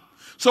flight.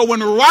 So when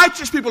the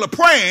righteous people are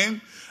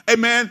praying,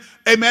 amen,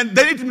 they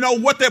need to know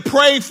what they're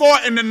praying for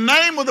in the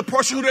name of the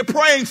person who they're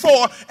praying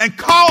for, and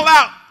call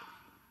out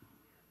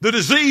the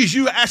disease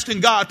you're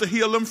asking God to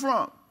heal them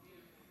from.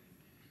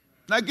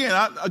 Now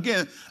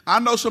again, I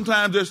know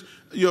sometimes there's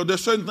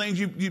certain things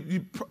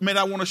you may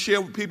not want to share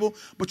with people,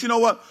 but you know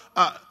what?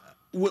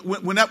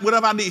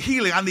 Whenever I need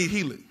healing, I need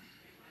healing.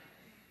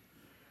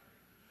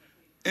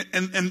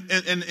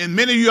 And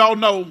many of you all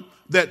know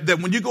that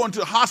when you go into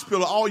the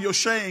hospital, all your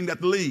shame got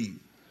to leave.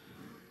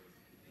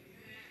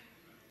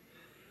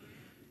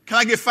 Can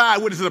I get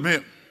 5 witnesses up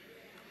here?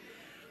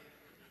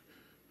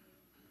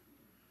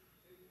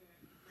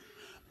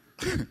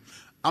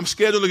 I'm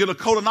scheduled to get a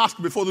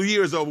colonoscopy before the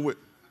year is over with.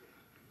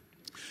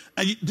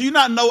 And do you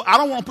not know, I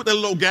don't want to put that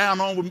little gown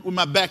on with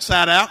my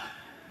backside out.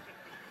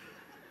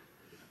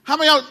 How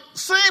many of y'all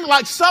seem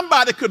like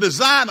somebody could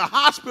design a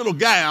hospital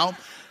gown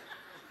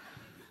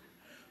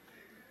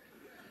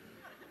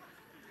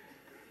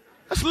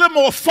that's a little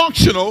more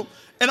functional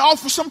and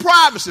offer some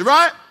privacy,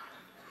 right?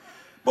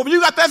 But when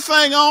you got that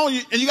thing on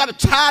and you got it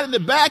tied in the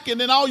back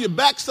and then all your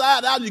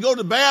backside out, you go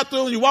to the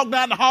bathroom, you walk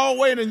down the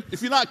hallway, and then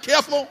if you're not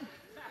careful.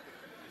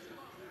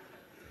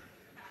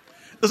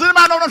 Does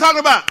anybody know what I'm talking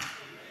about?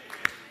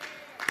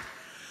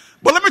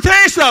 But let me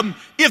tell you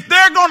something. If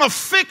they're going to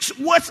fix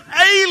what's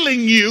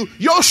ailing you,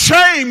 your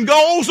shame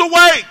goes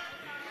away.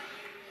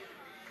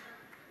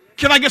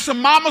 Can I get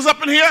some mamas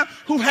up in here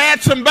who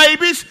had some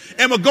babies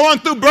and were going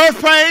through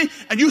birth pain,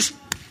 and you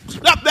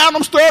step down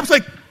them stairs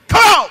and say,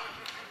 come on,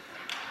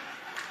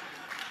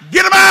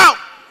 get them out.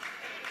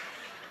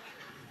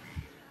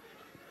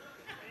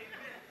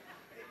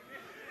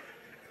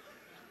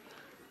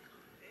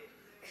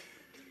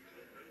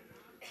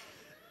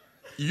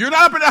 You're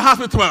not up in that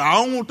hospital tomorrow. I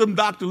don't want them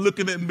doctors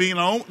looking at me.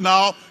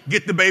 No,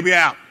 get the baby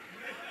out.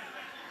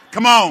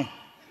 Come on.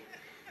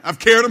 I've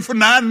carried them for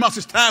 9 months.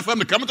 It's time for them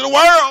to come into the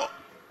world.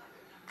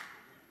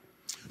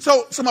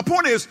 So my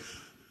point is,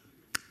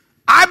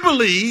 I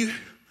believe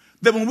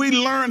that when we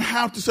learn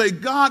how to say,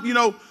 God,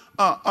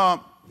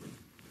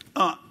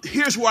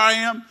 here's where I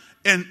am,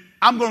 and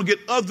I'm going to get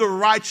other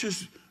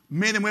righteous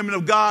men and women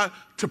of God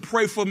to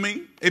pray for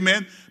me.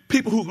 Amen.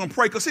 People who are going to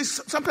pray. Because see,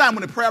 sometimes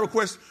when the prayer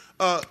request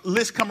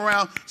list come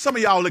around, some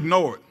of y'all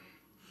ignore it.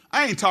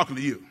 I ain't talking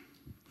to you.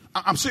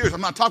 I'm serious.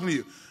 I'm not talking to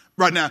you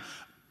right now.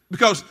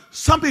 Because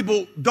some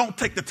people don't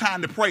take the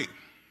time to pray.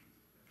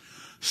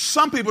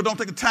 Some people don't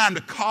take the time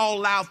to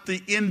call out the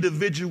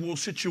individual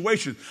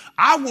situation.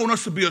 I want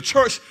us to be a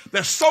church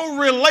that's so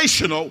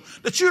relational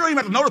that you don't even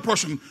have to know the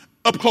person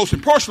up close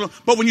and personal,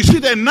 but when you see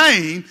their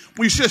name,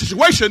 when you see a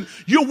situation,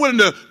 you're willing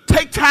to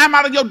take time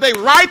out of your day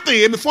right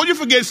there before you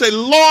forget and say,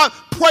 Lord,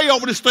 pray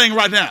over this thing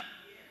right now.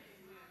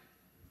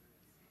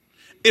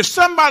 If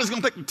somebody's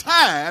going to take the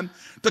time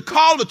to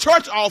call the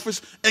church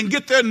office and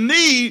get their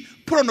need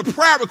put on the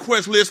prayer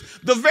request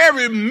list, the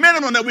very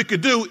minimum that we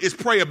could do is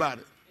pray about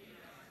it.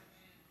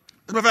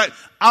 As a matter of fact,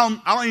 I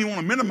don't even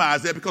want to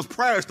minimize that, because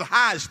prayer is the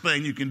highest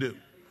thing you can do.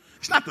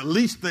 It's not the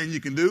least thing you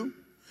can do.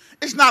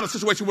 It's not a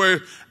situation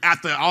where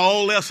after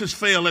all else has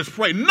failed, let's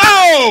pray.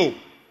 No!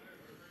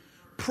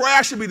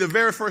 Prayer should be the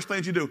very first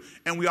thing you do,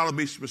 and we ought to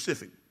be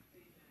specific.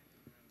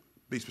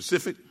 Be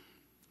specific.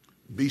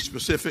 Be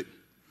specific.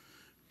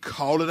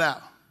 Call it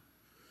out.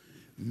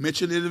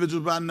 Mention the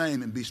individual by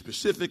name and be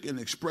specific in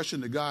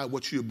expressing to God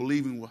what you're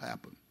believing will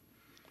happen.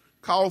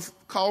 Call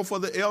for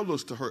the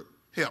elders to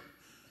help.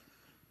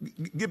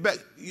 Get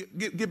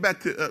back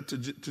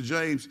to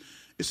James.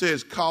 It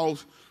says, call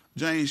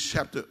James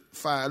chapter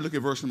 5. Look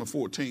at verse number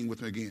 14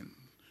 with me again.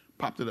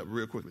 Popped it up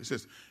real quickly. It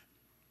says,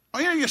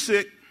 are any of you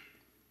sick?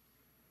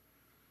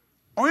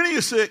 Are any of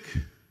you sick?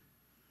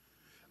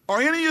 Are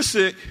any of you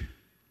sick?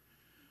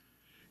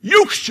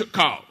 You should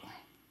call.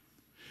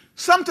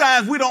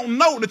 Sometimes we don't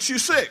know that you're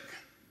sick.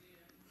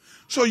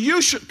 So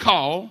you should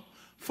call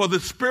for the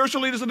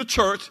spiritual leaders of the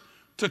church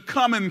to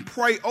come and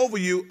pray over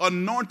you,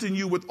 anointing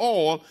you with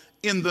oil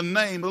in the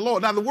name of the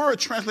Lord. Now, the word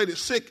translated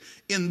sick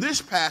in this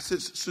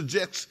passage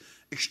suggests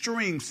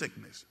extreme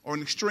sickness or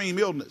an extreme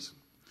illness.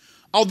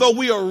 Although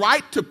we are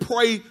right to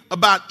pray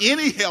about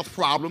any health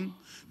problem,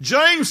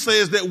 James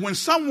says that when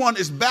someone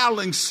is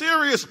battling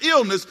serious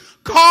illness,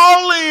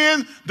 call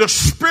in the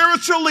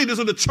spiritual leaders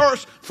of the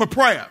church for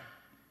prayer.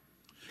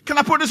 Can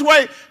I put it this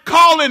way?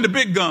 Call in the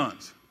big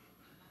guns.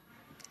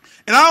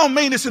 And I don't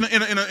mean this in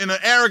an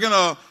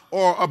arrogant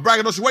or a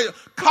braggadocious way.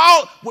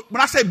 When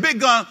I say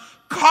big gun,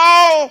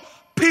 call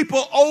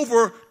people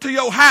over to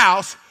your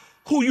house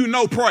who you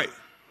know pray.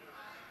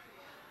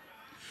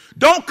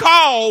 Don't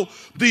call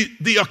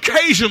the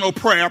occasional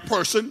prayer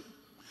person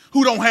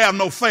who don't have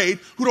no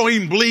faith, who don't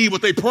even believe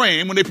what they're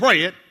praying when they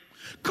pray it.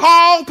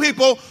 Call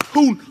people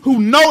who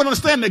know and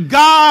understand that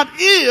God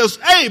is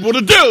able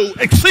to do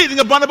exceeding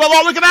abundant above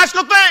all we can ask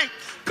or think.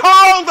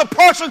 Call the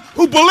person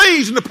who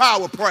believes in the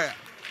power of prayer.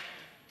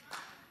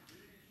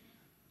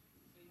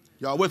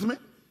 Y'all with me?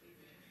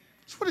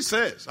 That's what it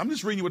says. I'm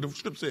just reading you what the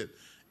script said.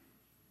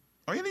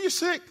 Are any of you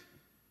sick?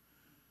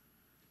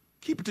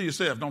 Keep it to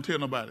yourself. Don't tell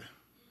nobody.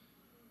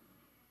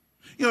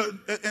 You know,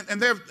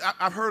 and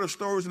I've heard of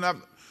stories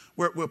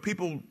where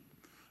people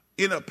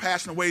end up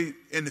passing away,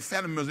 and the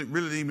family members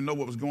really didn't even know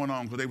what was going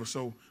on because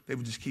they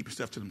were just keeping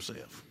stuff to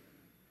themselves.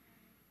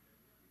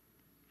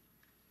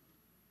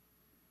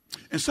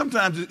 And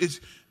sometimes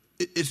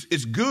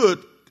it's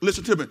good,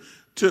 listen to me,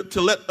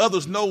 to let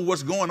others know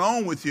what's going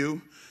on with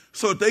you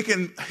so that they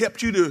can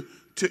help you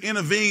to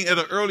intervene at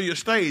an earlier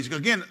stage. Because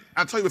again,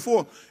 I told you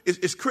before,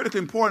 it's critically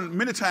important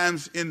many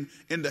times in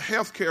the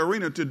healthcare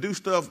arena to do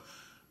stuff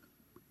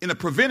in a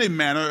preventive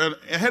manner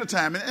ahead of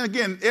time. And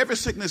again, every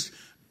sickness,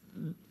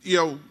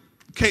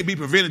 can't be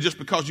prevented just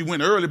because you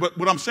went early. But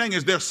what I'm saying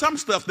is there's some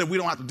stuff that we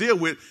don't have to deal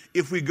with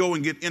if we go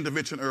and get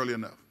intervention early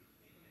enough.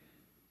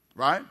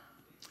 Right?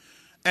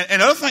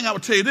 And the other thing I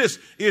would tell you this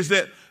is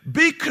that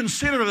be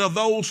considerate of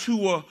those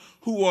who are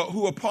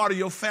part of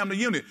your family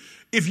unit.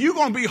 If you're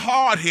going to be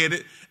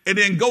hard-headed and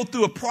then go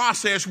through a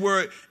process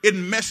where it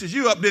messes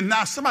you up, then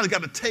now somebody's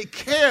got to take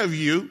care of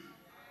you.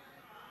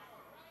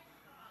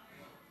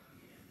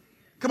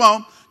 Come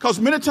on.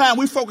 Because many times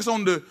we focus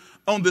on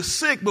the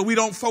sick, but we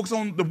don't focus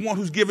on the one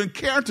who's giving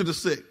care to the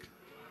sick.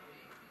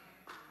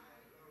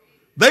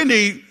 They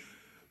need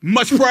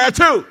much prayer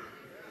too.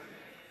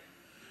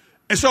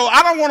 And so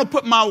I don't want to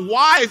put my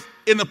wife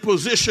in a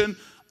position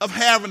of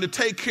having to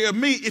take care of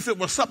me if it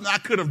was something I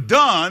could have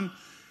done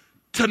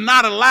to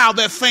not allow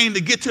that thing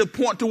to get to a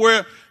point to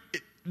where,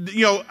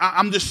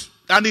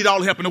 I need all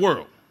the help in the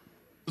world.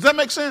 Does that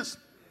make sense?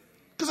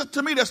 Because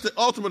to me, that's the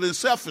ultimate in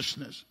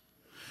selfishness.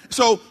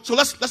 So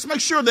let's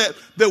make sure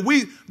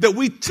that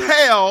we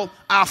tell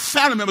our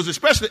family members,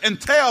 especially,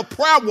 and tell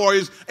prayer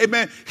warriors,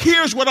 amen,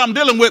 here's what I'm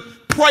dealing with.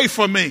 Pray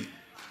for me.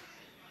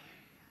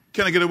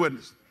 Can I get a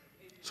witness?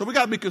 So we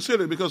got to be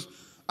considerate, because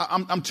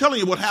I'm telling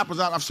you what happens.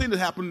 I've seen it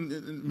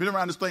happen, been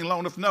around this thing long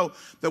enough to know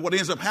that what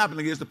ends up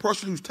happening is the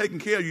person who's taking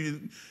care of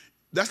you,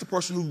 that's the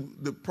person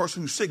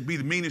who's sick be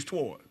the meanest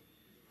toward.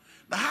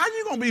 Now, how are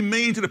you going to be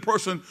mean to the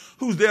person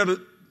who's there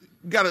to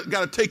got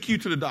to take you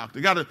to the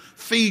doctor, got to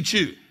feed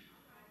you?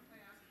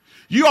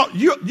 You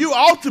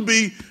ought to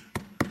be,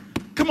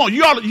 come on,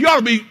 you ought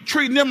to be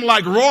treating them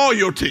like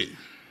royalty,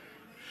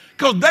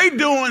 because they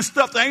doing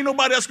stuff that ain't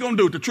nobody else going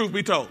to do, the truth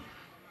be told.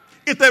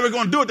 If they were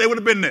going to do it, they would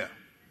have been there.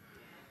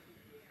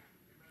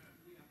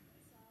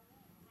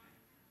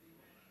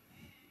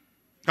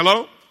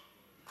 Hello?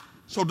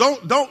 So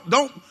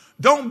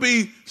don't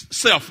be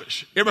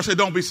selfish. Everybody say,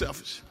 don't be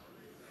selfish.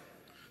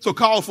 So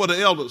call for the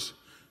elders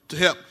to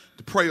help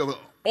to pray over.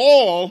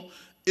 All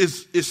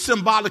is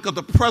symbolic of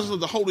the presence of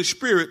the Holy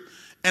Spirit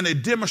and a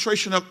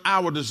demonstration of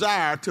our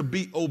desire to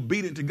be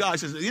obedient to God. He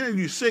says, if any of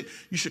you sick,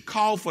 you should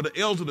call for the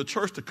elders of the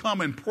church to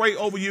come and pray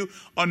over you,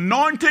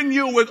 anointing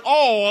you with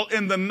oil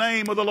in the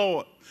name of the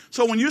Lord.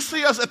 So when you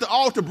see us at the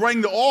altar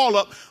bring the oil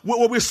up,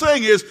 what we're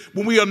saying is,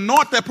 when we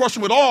anoint that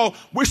person with oil,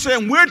 we're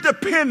saying we're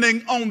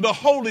depending on the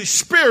Holy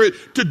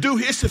Spirit to do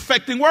his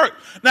affecting work.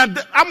 Now,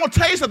 I'm going to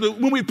tell you something.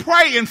 When we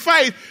pray in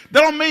faith,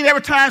 that don't mean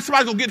every time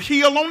somebody's going to get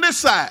healed on this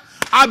side.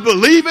 I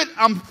believe it.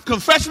 I'm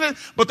confessing it.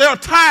 But there are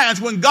times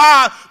when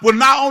God will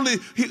not only,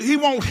 he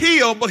won't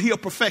heal, but he'll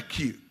perfect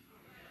you.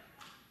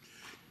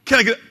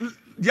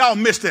 Y'all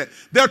missed that.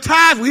 There are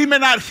times when he may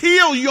not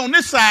heal you on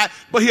this side,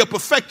 but he'll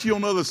perfect you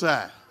on the other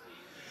side.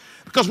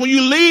 Because when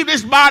you leave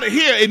this body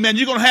here, amen,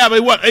 you're going to have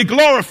a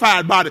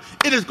glorified body.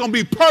 It is going to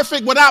be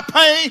perfect, without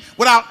pain,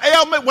 without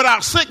ailment,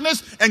 without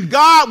sickness. And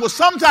God will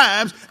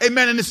sometimes,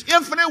 amen, in his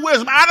infinite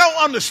wisdom, I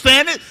don't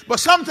understand it, but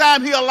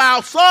sometimes he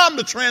allows some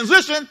to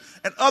transition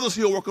and others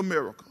he'll work a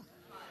miracle.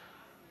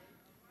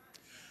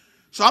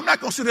 So I'm not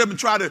going to sit there and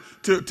try to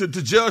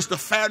judge the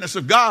fairness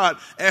of God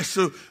as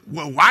to,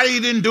 well, why he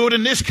didn't do it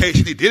in this case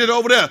and he did it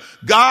over there.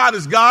 God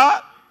is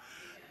God,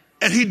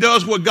 and he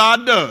does what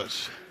God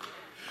does.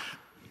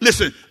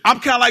 Listen,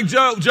 I'm kind of like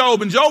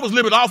Job, and Job was a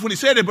little bit off when he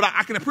said it, but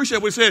I can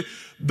appreciate what he said.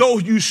 Though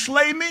you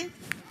slay me,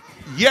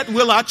 yet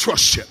will I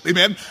trust you.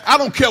 Amen. I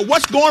don't care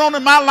what's going on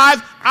in my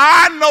life.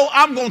 I know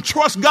I'm going to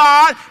trust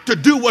God to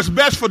do what's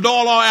best for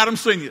Darlaw Adams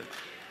Sr.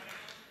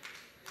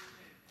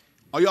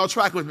 Are y'all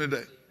tracking with me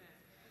today?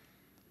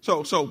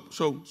 So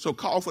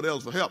call for the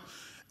elders for help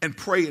and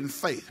pray in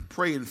faith.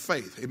 Pray in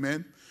faith.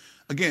 Amen.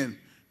 Again,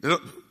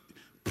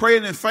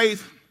 praying in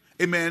faith,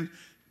 amen,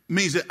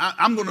 means that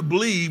I'm going to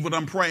believe what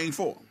I'm praying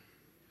for.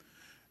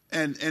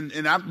 And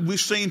we've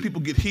seen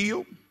people get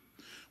healed.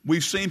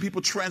 We've seen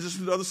people transition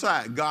to the other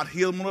side. God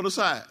healed them on the other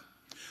side.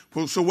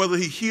 So whether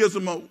he heals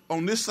them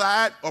on this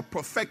side or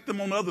perfect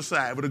them on the other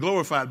side with a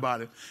glorified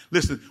body,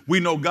 listen, we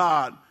know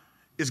God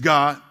is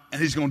God,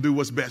 and he's going to do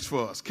what's best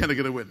for us. Can I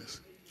get a witness?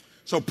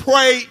 So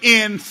pray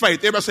in faith.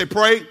 Everybody say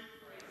pray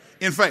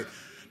in faith.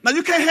 Now,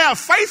 you can't have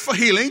faith for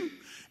healing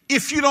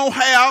if you don't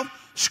have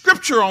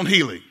scripture on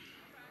healing.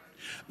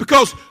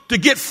 Because to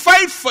get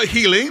faith for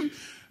healing,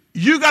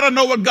 you got to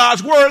know what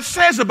God's word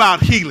says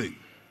about healing.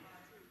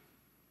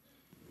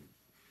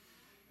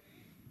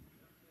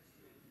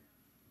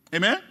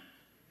 Amen?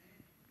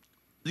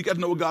 You got to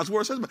know what God's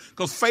word says about it.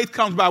 Because faith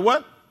comes by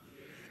what?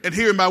 And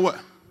hearing by what?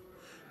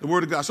 The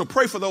word of God. So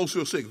pray for those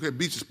who are sick. Okay,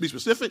 be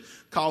specific.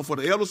 Call for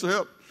the elders to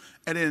help.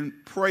 And then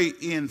pray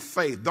in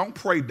faith. Don't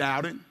pray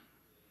doubting.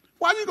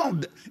 Why are you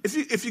going to,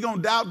 if you're going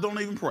to doubt, don't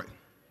even pray.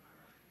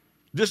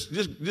 Just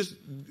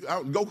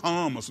go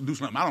home or do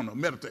something. I don't know,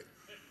 meditate.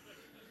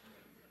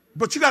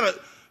 But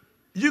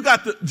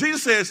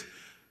Jesus says,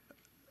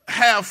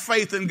 have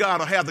faith in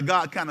God, or have the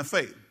God kind of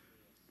faith.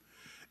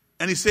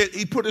 And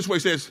he put it this way, he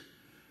says,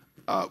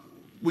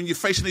 when you're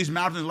facing these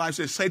mountains in life,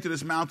 he says, say to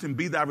this mountain,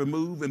 be thou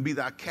removed and be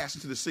thou cast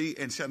into the sea,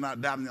 and shall not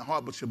doubt in your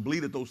heart, but shall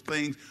believe that those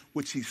things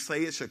which he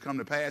saith shall come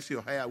to pass.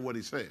 He'll have what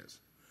he says.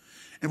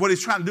 And what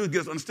he's trying to do is get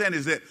us to understand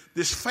is that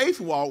this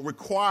faith walk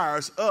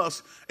requires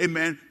us,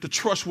 amen, to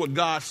trust what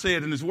God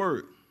said in his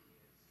word.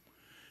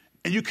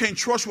 And you can't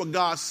trust what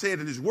God said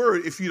in his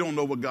word if you don't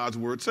know what God's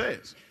word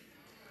says.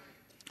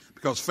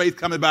 Because faith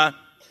cometh by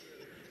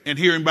and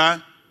hearing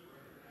by.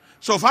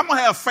 So if I'm going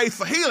to have faith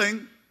for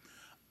healing,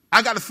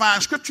 I got to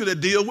find scripture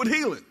that deal with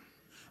healing.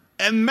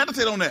 And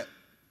meditate on that.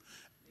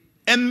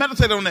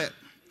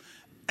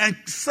 And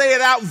say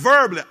it out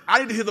verbally. I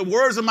need to hear the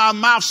words of my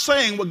mouth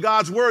saying what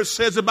God's word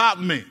says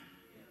about me.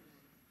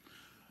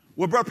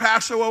 Well, brother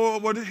pastor, well,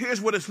 here's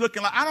what it's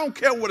looking like. I don't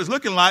care what it's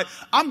looking like.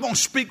 I'm going to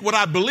speak what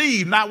I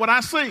believe, not what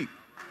I see.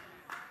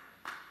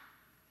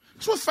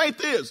 That's what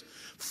faith is.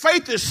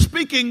 Faith is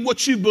speaking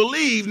what you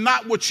believe,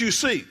 not what you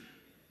see.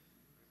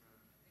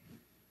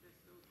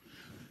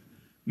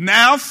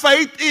 Now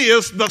faith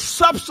is the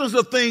substance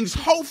of things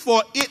hoped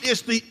for. It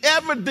is the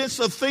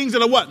evidence of things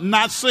that are what?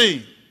 Not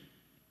seen.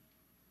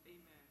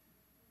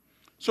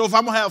 So if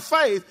I'm going to have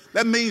faith,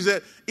 that means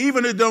that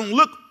even if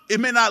it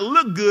may not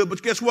look good,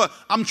 but guess what?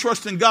 I'm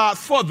trusting God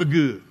for the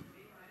good.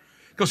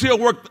 Because he'll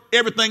work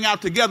everything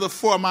out together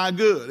for my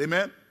good.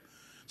 Amen?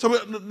 So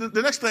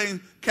the next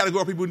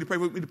category of people we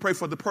need to pray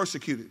for the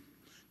persecuted.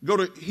 Go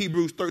to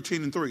Hebrews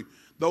 13:3.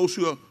 Those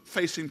who are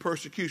facing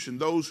persecution,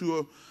 those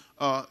who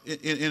are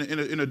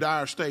in a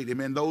dire state,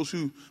 amen. Those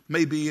who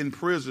may be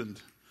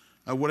imprisoned,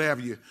 what have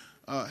you.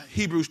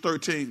 Hebrews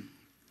 13,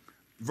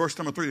 verse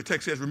number 3, the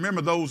text says,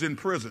 remember those in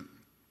prison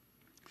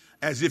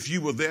as if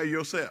you were there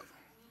yourself.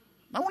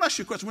 Now, I want to ask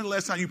you a question. When the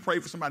last time you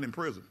prayed for somebody in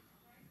prison?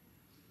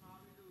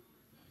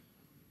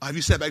 Have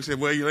you sat back and said,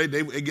 well,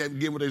 they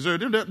get what they deserve?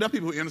 There are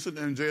people who are innocent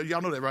and in jail.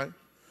 Y'all know that, right?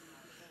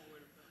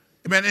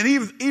 Amen. And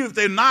even if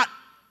they're not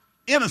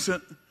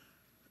innocent,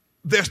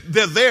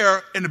 they're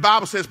there, and the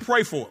Bible says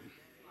pray for them.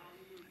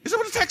 Is that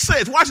what the text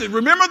says? Watch it.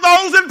 Remember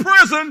those in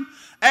prison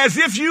as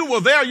if you were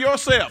there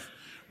yourself.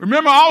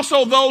 Remember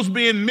also those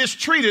being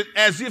mistreated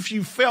as if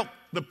you felt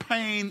the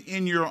pain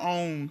in your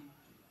own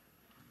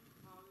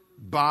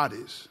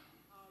bodies.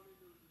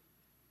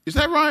 Is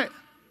that right?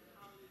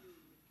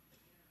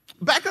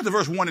 Back up to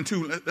verse 1 and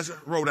 2. Let's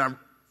roll down.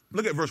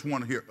 Look at verse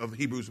 1 here of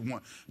Hebrews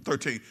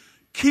 1:13.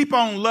 Keep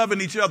on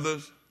loving each other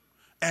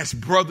as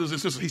brothers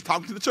and sisters. He's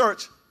talking to the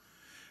church.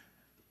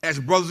 As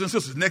brothers and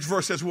sisters. Next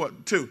verse says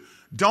what? 2.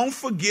 Don't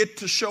forget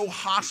to show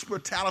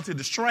hospitality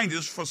to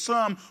strangers, for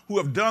some who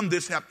have done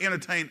this have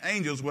entertained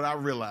angels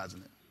without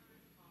realizing it.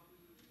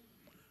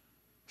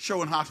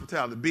 Showing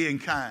hospitality, being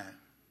kind.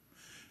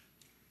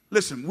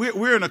 Listen,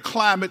 we're in a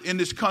climate in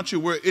this country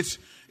where it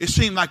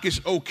seems like it's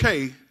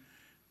okay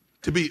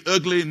to be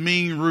ugly and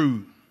mean,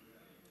 rude.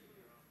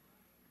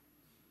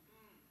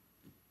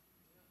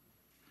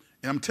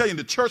 And I'm telling you,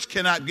 the church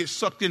cannot get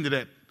sucked into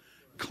that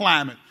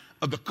climate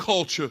of the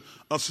culture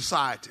of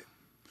society.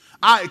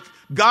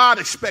 God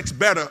expects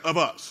better of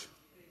us.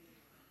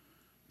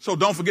 So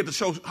don't forget to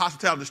show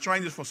hospitality to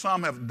strangers, for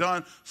some who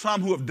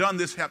have done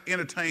this have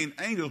entertained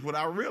angels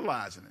without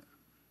realizing it.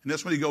 And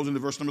that's when he goes into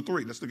verse number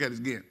 3. Let's look at it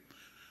again.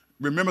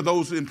 Remember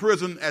those in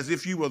prison as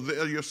if you were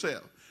there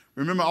yourself.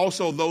 Remember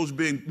also those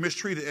being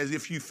mistreated as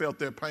if you felt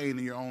their pain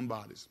in your own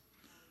bodies.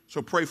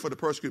 So pray for the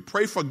persecuted.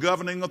 Pray for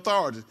governing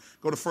authorities.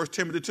 Go to 1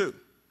 Timothy 2.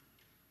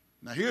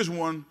 Now here's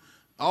one.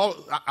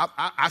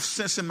 I've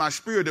sensed in my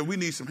spirit that we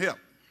need some help.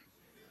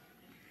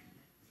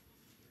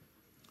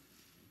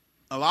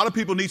 A lot of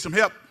people need some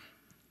help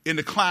in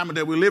the climate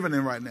that we're living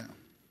in right now.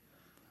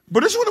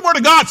 But this is what the Word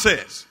of God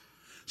says.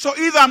 So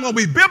either I'm going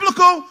to be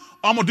biblical or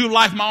I'm going to do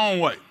life my own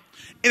way.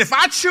 And if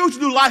I choose to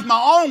do life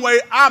my own way,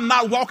 I'm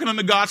not walking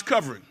under God's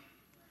covering.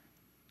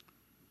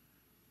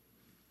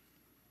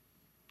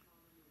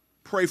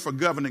 Pray for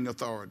governing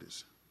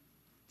authorities.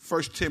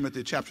 1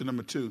 Timothy chapter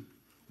number 2.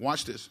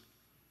 Watch this.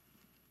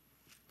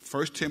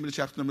 1 Timothy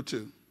chapter number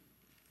 2.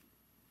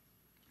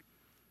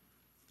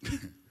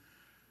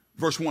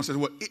 Verse 1 says,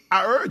 well,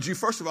 I urge you,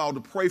 first of all,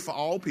 to pray for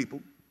all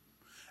people.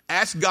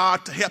 Ask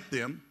God to help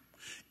them.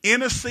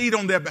 Intercede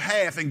on their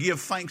behalf and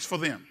give thanks for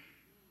them.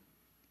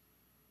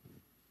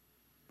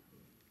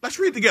 Let's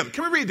read together.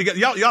 Can we read together?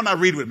 Y'all not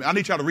read with me. I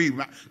need y'all to read.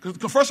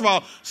 Because first of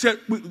all, see,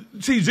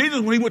 Jesus,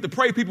 when he went to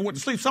pray, people went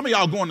to sleep. Some of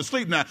y'all going to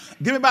sleep now.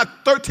 Give me about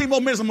 13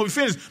 more minutes, I'm going to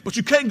be finished. But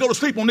you can't go to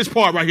sleep on this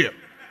part right here.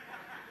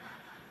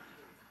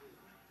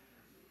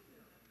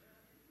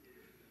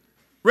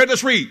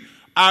 Let's read.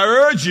 I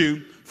urge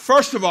you,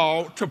 first of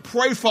all, to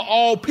pray for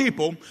all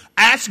people.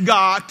 Ask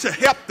God to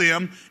help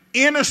them.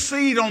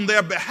 Intercede on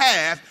their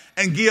behalf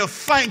and give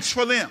thanks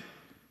for them.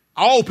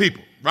 All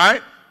people,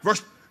 right?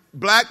 Verse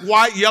black,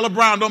 white, yellow,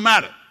 brown, don't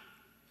matter.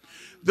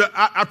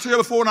 I tell you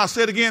before and I'll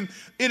say it again,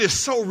 it is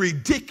so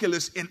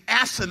ridiculous and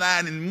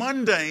asinine and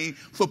mundane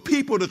for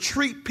people to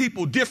treat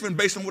people different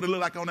based on what they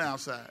look like on the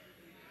outside.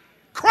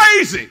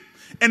 Crazy.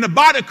 And the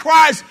body of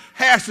Christ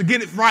has to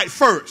get it right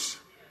first.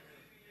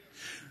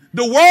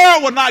 The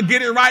world will not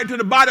get it right until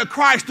the body of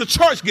Christ, the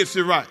church, gets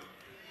it right.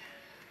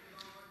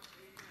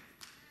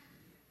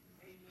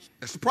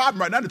 That's the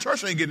problem right now. The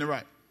church ain't getting it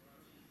right.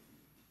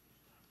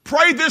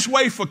 Pray this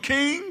way for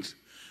kings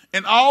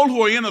and all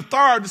who are in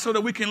authority so that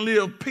we can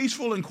live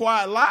peaceful and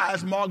quiet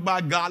lives marked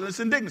by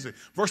godliness and dignity.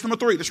 Verse number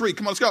 3. Let's read.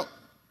 Come on, let's go.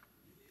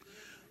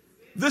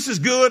 This is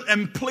good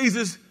and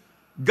pleases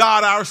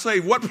God our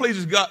Savior. What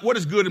pleases God? What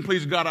is good and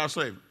pleases God our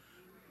Savior?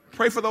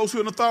 Pray for those who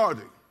are in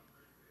authority.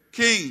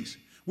 Kings.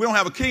 We don't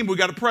have a king, but we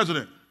got a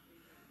president.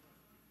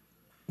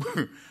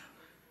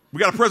 We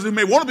got a president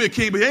who may want to be a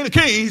king, but he ain't a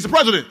king. He's a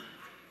president.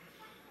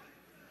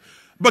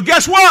 But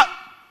guess what?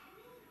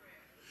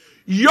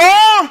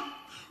 Your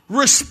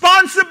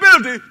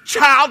responsibility,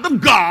 child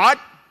of God,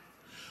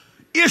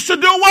 is to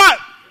do what?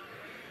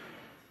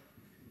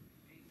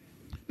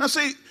 Now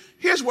see,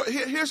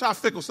 here's how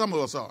fickle some of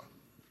us are.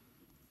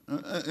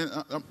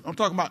 I'm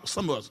talking about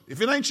some of us. If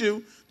it ain't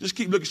you, just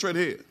keep looking straight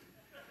ahead.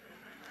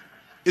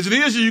 If it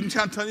is you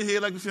can turn your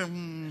head like this.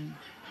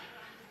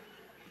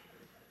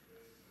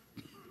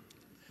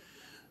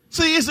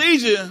 See, it's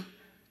easier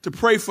to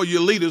pray for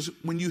your leaders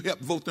when you help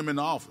vote them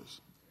into office.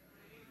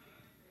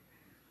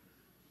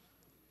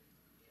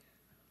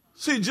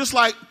 See, just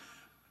like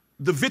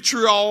the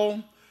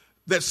vitriol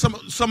that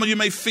some of you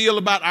may feel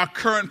about our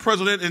current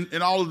president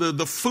and all of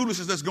the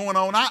foolishness that's going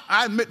on,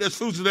 I admit there's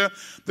foolishness there.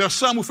 There are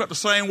some who felt the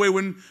same way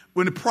when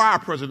the prior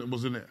president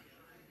was in there.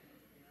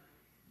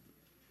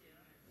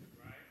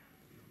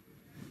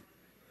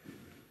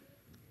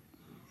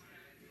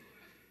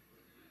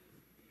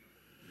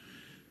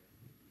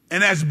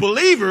 And as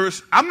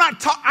believers, I'm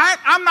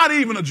not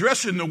even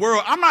addressing the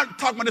world. I'm not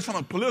talking about this from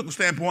a political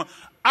standpoint.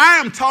 I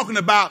am talking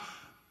about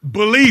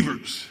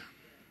believers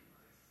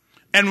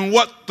and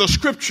what the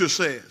scripture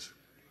says.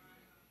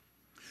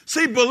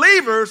 See,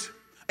 believers,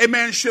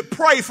 amen, should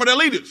pray for their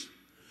leaders.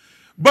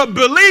 But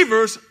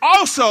believers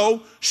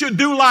also should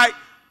do like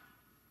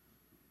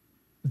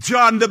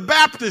John the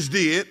Baptist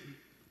did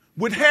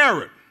with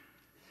Herod.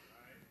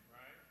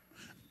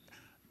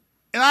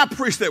 And I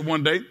preached that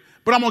one day.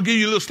 But I'm going to give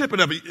you a little snippet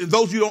of it.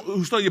 Those of you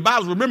who study your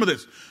Bibles, remember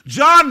this.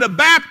 John the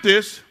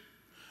Baptist,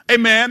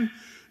 amen,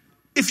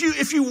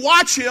 if you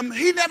watch him,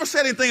 he never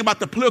said anything about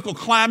the political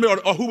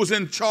climate or who was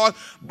in charge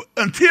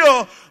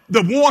until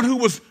the one who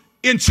was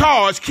in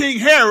charge, King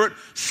Herod,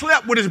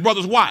 slept with his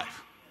brother's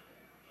wife.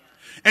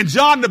 And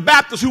John the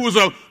Baptist, who was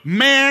a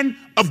man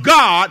of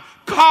God,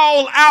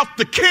 called out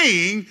the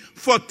king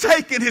for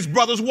taking his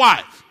brother's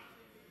wife.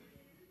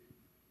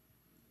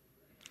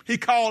 He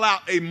called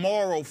out a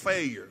moral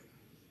failure.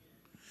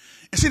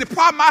 And see, the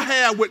problem I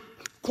have with,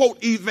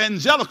 quote,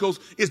 evangelicals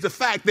is the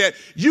fact that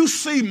you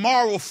see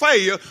moral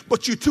failure,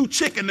 but you're too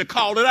chicken to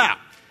call it out.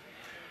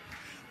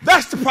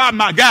 That's the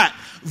problem I got.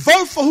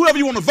 Vote for whoever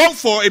you want to vote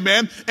for,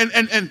 amen,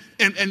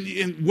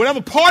 and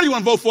whatever party you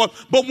want to vote for.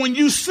 But when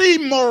you see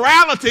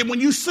morality, when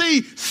you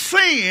see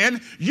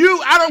sin,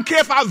 I don't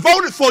care if I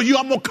voted for you,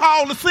 I'm going to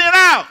call the sin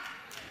out.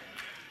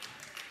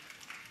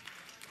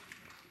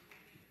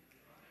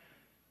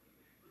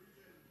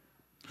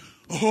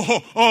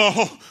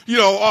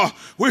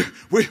 We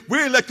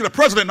elected a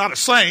president, not a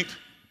saint.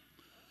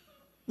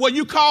 Well,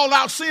 you called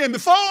out sin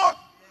before.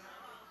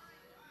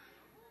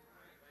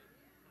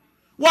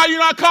 Why are you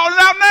not calling it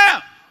out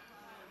now?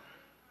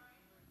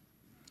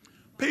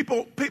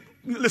 People,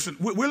 listen,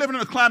 we're living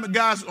in a climate,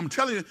 guys, I'm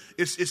telling you,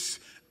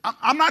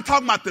 I'm not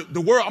talking about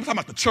the world, I'm talking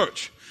about the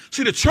church.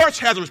 See, the church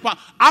has a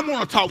response. I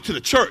want to talk to the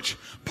church.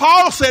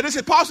 Paul said,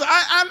 listen,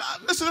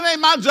 it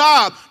ain't my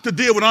job to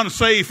deal with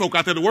unsaved folk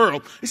out there in the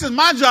world. He says,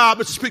 my job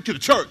is to speak to the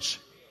church.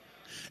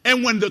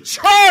 And when the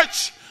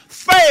church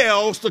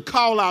fails to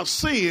call out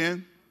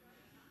sin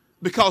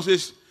because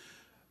it's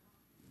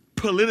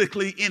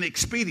politically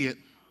inexpedient,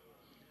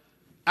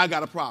 I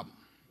got a problem.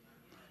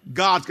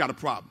 God's got a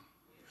problem.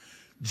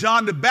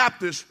 John the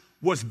Baptist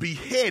was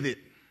beheaded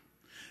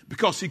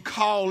because he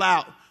called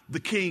out the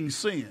king's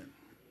sin.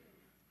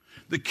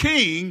 The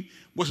king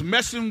was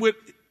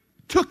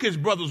took his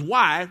brother's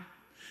wife,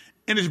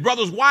 and his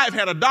brother's wife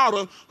had a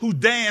daughter who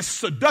danced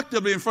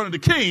seductively in front of the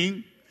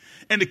king,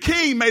 and the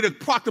king made a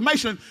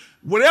proclamation,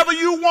 whatever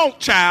you want,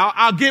 child,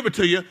 I'll give it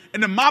to you.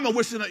 And the mama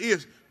whispered in her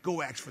ears,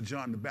 go ask for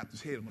John the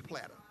Baptist's head on a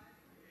platter.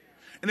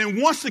 And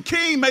then once the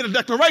king made a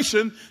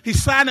declaration, he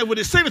signed it with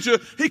his signature,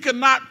 he could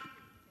not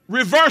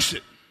reverse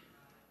it.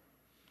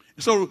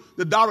 And so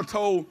the daughter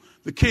told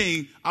the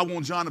king, I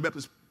want John the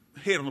Baptist's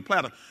head on a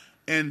platter.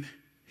 And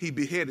he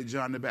beheaded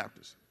John the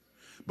Baptist.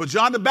 But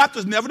John the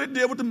Baptist never did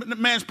deal with the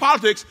man's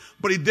politics,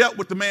 but he dealt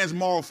with the man's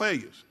moral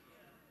failures.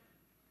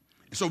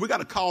 And so we got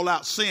to call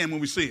out sin when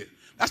we see it.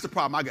 That's the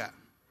problem I got.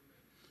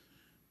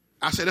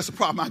 I said that's the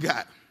problem I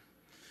got.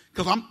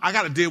 Because I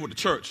got to deal with the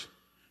church.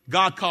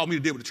 God called me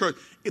to deal with the church.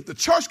 If the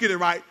church get it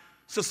right,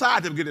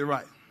 society will get it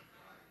right.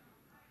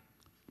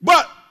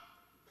 But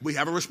we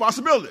have a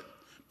responsibility.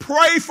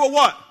 Pray for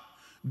what?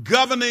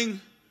 Governing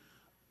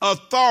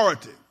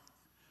authority.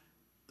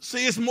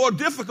 See, it's more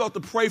difficult to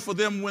pray for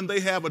them when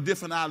they have a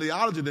different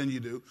ideology than you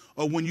do,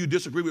 or when you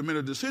disagree with many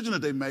of the decisions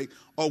that they make,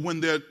 or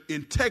when their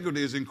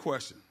integrity is in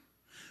question.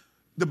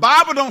 The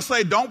Bible don't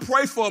say don't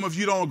pray for them if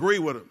you don't agree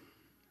with them.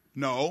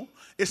 No,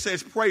 it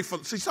says pray for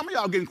them. See, some of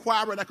y'all getting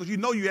quiet right now because you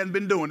know you hadn't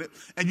been doing it,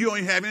 and you don't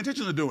even have any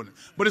intention of doing it.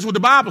 But it's what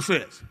the Bible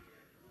says.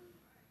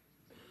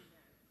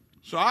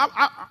 So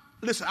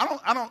listen,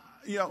 I'm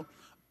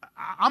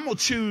going to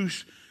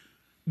choose.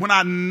 When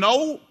I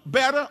know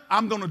better,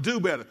 I'm going to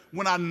do better.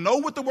 When I know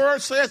what the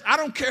word says, I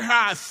don't care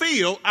how I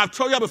feel. I've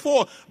told y'all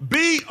before,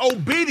 be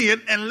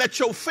obedient and let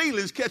your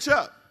feelings catch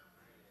up.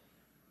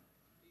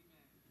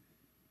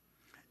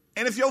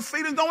 And if your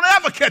feelings don't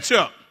ever catch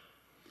up,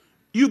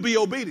 you be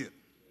obedient.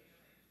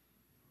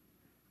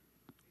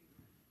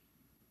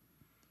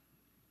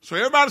 So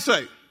everybody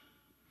say,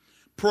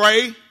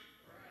 pray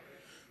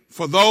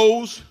for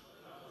those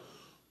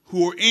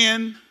who are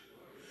in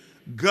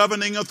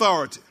governing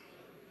authority.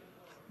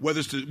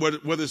 Whether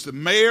it's the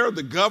mayor,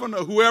 the governor,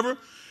 or whoever,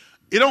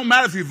 it don't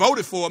matter if you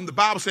voted for them. The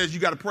Bible says you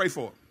got to pray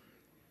for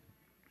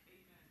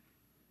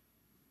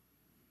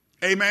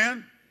them. Amen?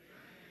 Amen?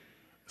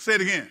 Say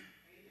it again. Amen.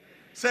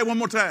 Say it one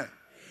more time. Amen.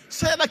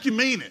 Say it like you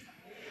mean it. Amen.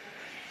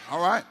 All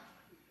right.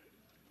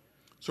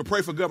 So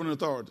pray for governing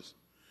authorities.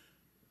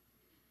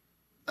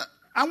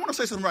 I want to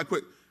say something right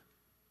quick.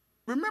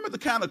 Remember the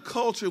kind of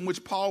culture in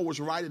which Paul was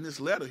writing this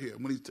letter here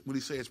when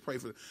he says pray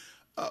for them.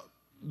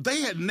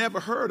 They had never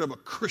heard of a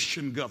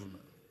Christian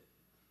government.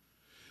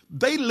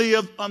 They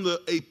lived under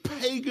a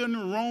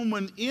pagan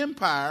Roman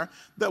Empire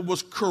that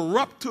was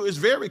corrupt to its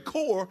very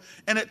core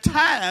and at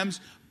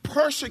times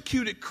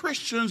persecuted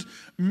Christians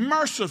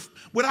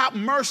without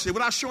mercy,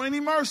 without showing any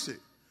mercy.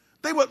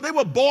 They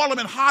would boil them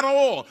in hot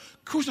oil,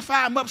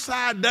 crucify them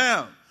upside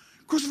down,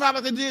 crucify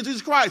like they did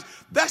Jesus Christ.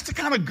 That's the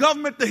kind of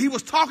government that he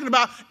was talking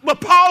about.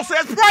 But Paul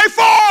says, pray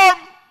for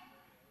them.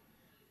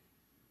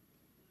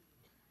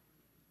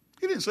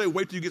 He didn't say,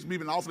 wait till you get some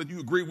even offer that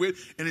you agree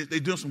with and they're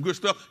doing some good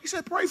stuff. He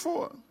said, pray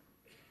for them.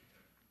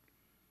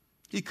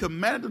 He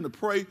commanded them to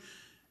pray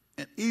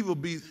and even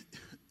be,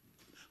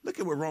 look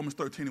at what Romans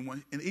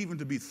 13:1, and even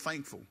to be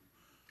thankful.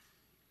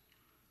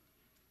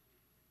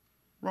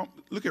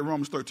 Look at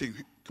Romans 13.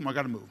 Come on, I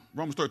got to move.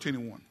 Romans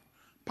 13:1.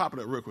 Pop it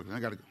up real quick. I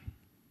got to go.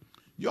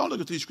 Y'all look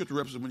at these scripture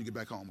references when you get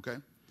back home, okay?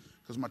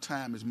 Because my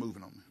time is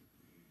moving on me.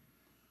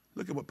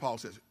 Look at what Paul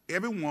says.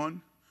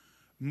 Everyone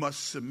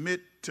must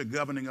submit to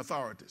governing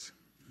authorities.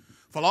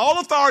 For all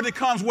authority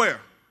comes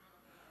where?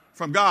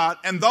 From God.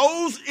 And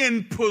those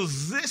in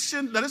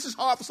position, now this is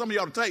hard for some of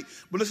y'all to take,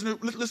 but listen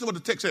to what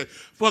the text says.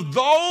 For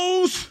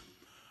those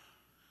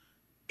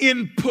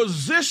in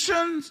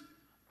positions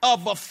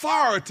of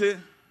authority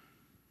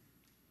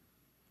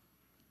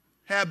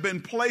have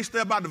been placed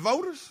there by the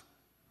voters.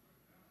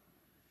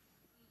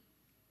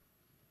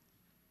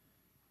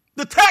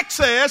 The text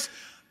says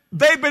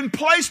they've been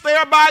placed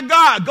there by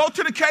God. Go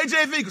to the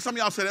KJV, because some of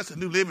y'all say that's a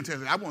New Living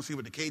Translation. I want to see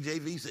what the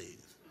KJV says.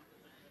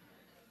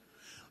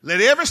 Let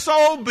every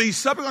soul be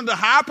subject unto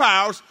higher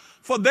powers,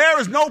 for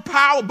there is no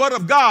power but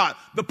of God.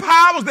 The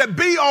powers that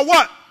be are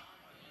what?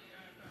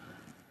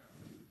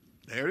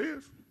 There it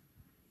is.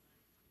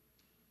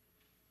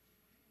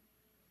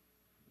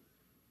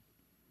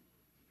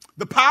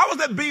 The powers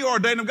that be are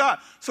ordained of God.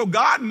 So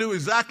God knew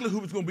exactly who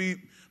was going to be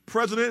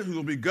president, who was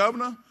going to be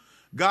governor.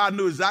 God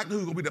knew exactly who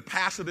was going to be the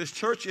pastor of this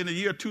church in the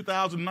year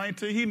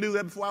 2019. He knew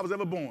that before I was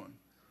ever born.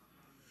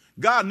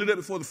 God knew that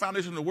before the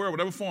foundation of the world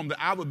would ever form,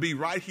 that I would be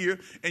right here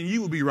and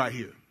you would be right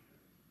here.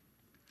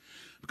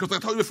 Because I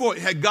told you before,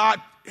 had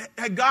God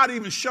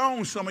even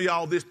shown some of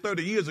y'all this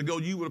 30 years ago,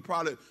 you would have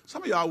probably,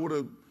 some of y'all would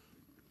have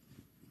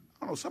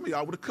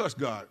cussed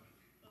God.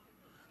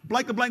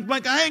 Blank to blank,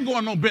 blank, I ain't going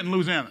to no Benton,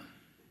 Louisiana.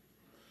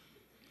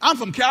 I'm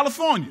from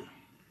California.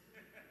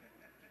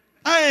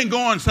 I ain't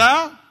going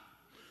south.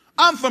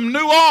 I'm from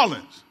New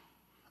Orleans.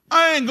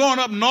 I ain't going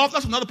up north.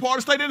 That's another part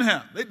of the state they didn't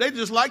have. They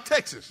just like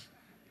Texas.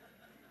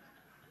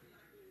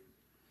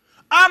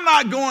 I'm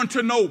not going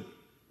to no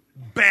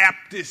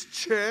Baptist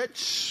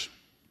church.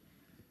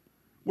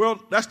 Well,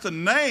 that's the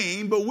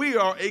name, but we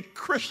are a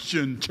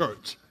Christian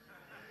church.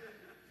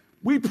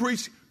 We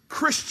preach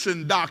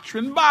Christian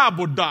doctrine,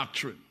 Bible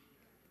doctrine.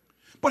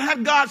 But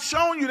had God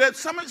shown you that,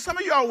 some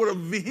of y'all would have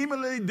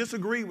vehemently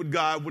disagreed with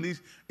God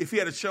if he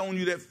had shown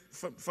you that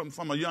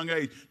from a young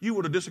age. You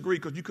would have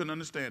disagreed because you couldn't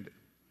understand it.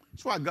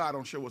 That's why God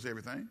don't show us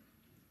everything.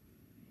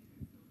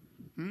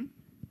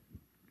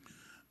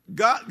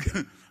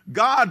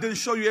 God didn't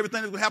show you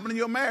everything that would happen in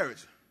your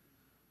marriage.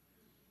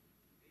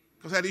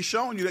 Because had he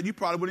shown you that, you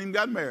probably wouldn't even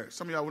got married.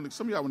 Some of y'all wouldn't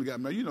have got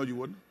married. You know you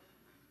wouldn't.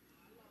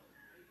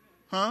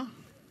 Huh?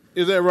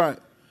 Is that right?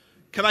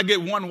 Can I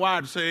get one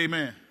wife to say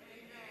amen? Amen.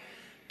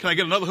 Can I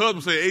get another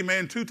husband to say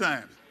amen 2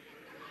 times?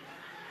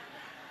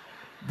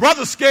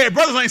 Brothers scared.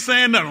 Brothers ain't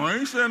saying nothing. I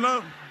ain't saying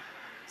nothing.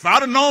 If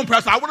I'd have known,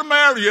 Pastor, I would have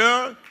married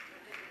you.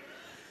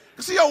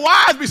 See, your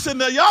wives be sitting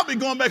there. Y'all be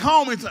going back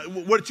home and say,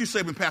 what did you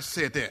say when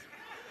Pastor said that?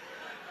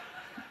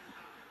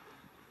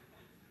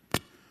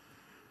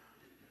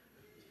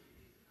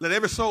 Let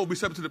every soul be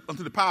subject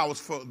unto the powers,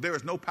 for there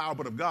is no power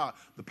but of God.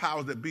 The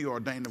powers that be are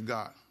ordained of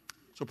God.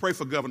 So pray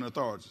for governing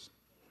authorities.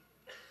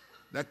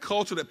 That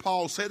culture that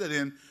Paul said that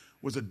in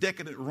was a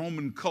decadent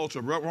Roman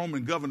culture,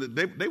 Roman government.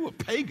 They were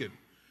pagan.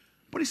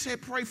 But he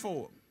said pray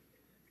for them.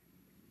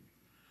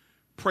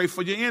 Pray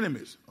for your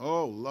enemies.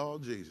 Oh,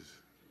 Lord Jesus.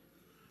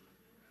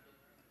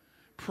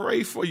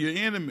 Pray for your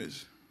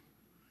enemies.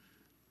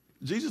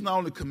 Jesus not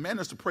only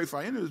commanded us to pray for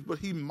our enemies, but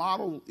he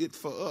modeled it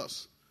for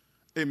us.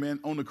 Amen.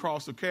 On the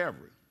cross of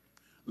Calvary.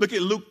 Look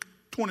at Luke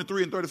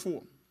 23 and 34.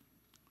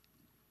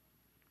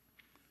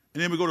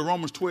 And then we go to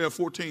Romans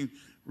 12:14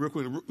 real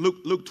quick.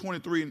 Luke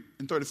 23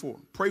 and 34.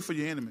 Pray for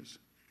your enemies.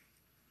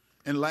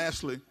 And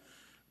lastly,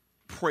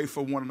 pray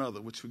for one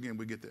another, which again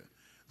we get there.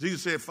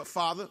 Jesus said,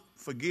 Father,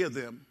 forgive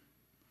them,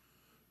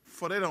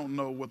 for they don't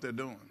know what they're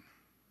doing.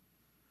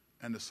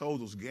 And the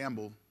soldiers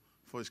gambled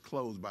for his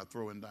clothes by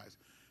throwing dice.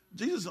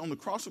 Jesus on the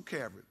cross of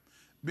Calvary,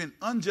 been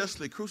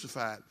unjustly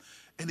crucified,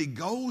 and he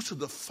goes to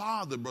the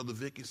Father, Brother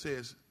Vic, and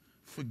says,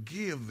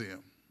 forgive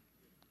them,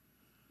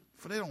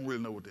 for they don't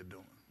really know what they're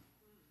doing.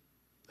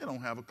 They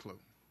don't have a clue.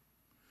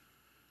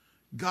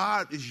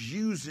 God is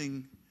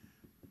using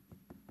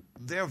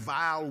their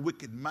vile,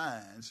 wicked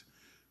minds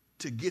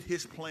to get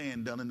his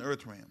plan done in the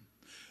earth realm.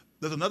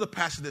 There's another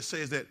passage that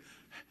says that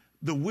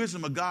the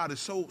wisdom of God is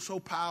so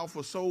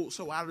powerful,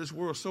 so out of this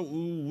world, so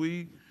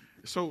ooh-wee,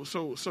 so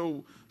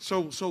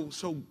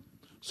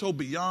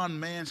beyond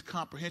man's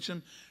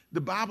comprehension.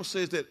 The Bible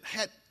says that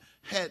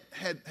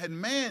had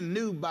man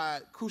knew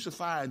by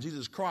crucifying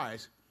Jesus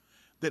Christ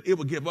that it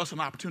would give us an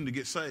opportunity to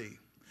get saved.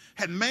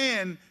 Had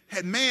man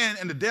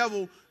and the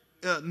devil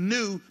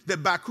knew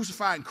that by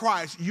crucifying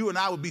Christ, you and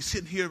I would be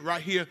sitting here,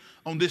 right here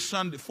on this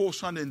Sunday, fourth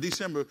Sunday in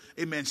December,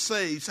 amen,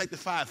 saved,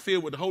 sanctified,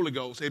 filled with the Holy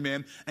Ghost,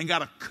 amen, and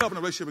got a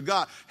covenant relationship with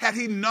God. Had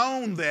he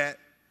known that,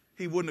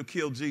 he wouldn't have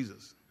killed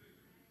Jesus.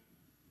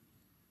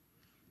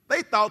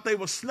 They thought they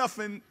were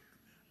snuffing,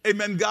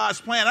 amen,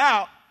 God's plan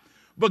out,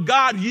 but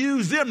God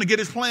used them to get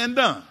his plan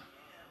done.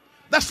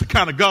 That's the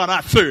kind of God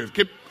I serve.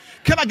 Can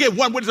I get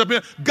one witness up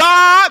here?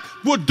 God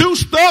will do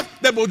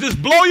stuff that will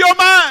just blow your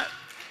mind.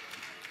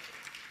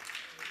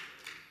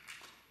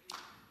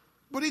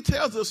 But he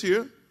tells us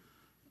here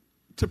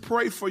to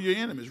pray for your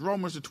enemies.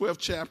 Romans, the 12th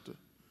chapter.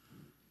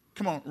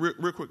 Come on,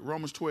 real quick.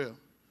 Romans 12,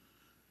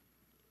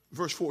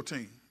 verse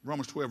 14.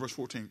 Romans 12, verse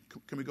 14.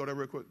 Can we go there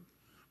real quick?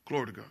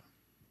 Glory to God.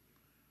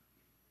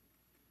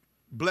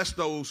 Bless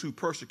those who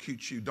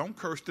persecute you. Don't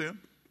curse them.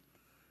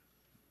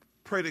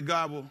 Pray that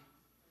God will.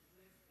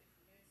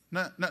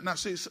 Now,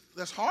 see,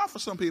 that's hard for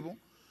some people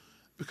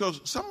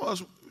because some of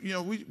us, you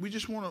know, we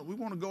just want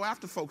to go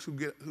after folks who've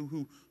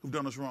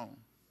done us wrong.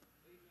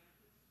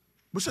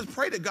 But says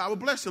pray that God will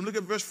bless them. Look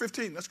at verse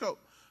 15. Let's go.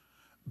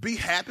 Be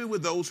happy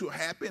with those who are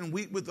happy and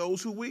weep with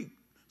those who weep.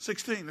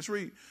 16. Let's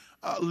read.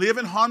 Live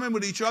in harmony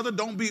with each other.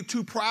 Don't be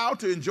too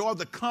proud to enjoy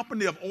the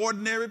company of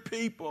ordinary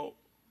people.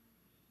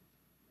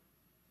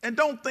 And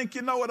don't think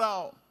you know it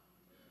all.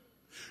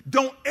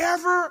 Don't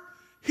ever,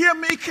 hear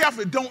me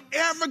carefully, don't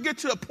ever get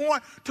to a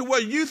point to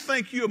where you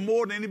think you're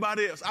more than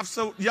anybody else.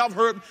 Y'all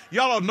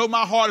don't know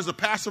my heart as a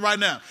pastor right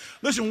now.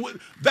 Listen,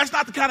 that's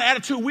not the kind of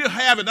attitude we're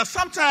having. Now,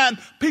 sometimes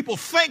people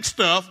think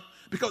stuff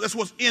because that's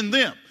what's in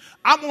them.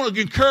 I want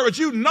to encourage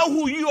you, know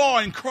who you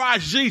are in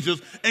Christ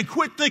Jesus and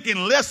quit thinking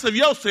less of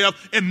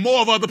yourself and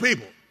more of other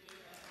people.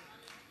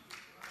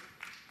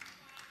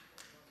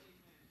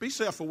 Be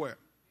self-aware.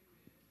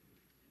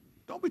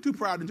 Don't be too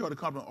proud to enjoy the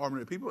company of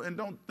ordinary people, and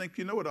don't think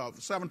you know it all.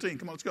 17,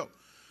 come on, let's go.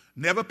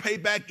 Never pay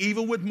back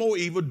evil with more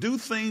evil. Do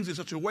things in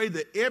such a way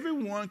that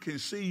everyone can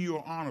see you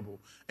are honorable.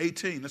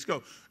 18, let's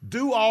go.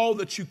 Do all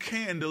that you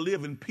can to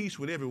live in peace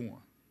with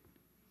everyone.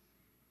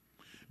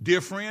 Dear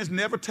friends,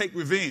 never take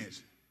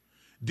revenge.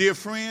 Dear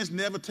friends,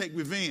 never take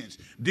revenge.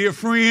 Dear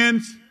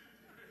friends,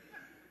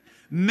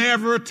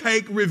 never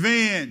take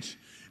revenge.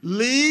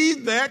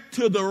 Leave that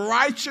to the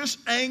righteous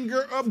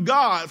anger of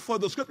God. For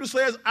the scripture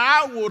says,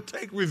 I will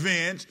take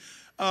revenge.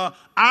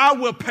 I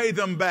will pay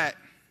them back,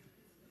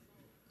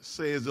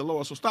 says the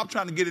Lord. So stop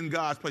trying to get in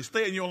God's place.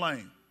 Stay in your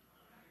lane.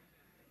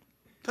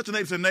 Touch your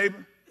neighbor, say,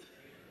 neighbor,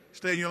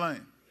 stay in your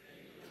lane.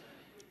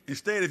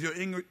 Instead,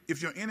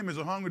 if your enemies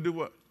are hungry, do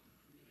what?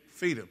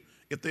 Feed them.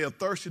 If they are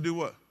thirsty, do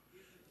what?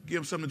 Give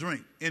them something to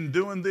drink. In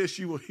doing this,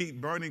 you will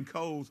heap burning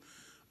coals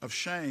of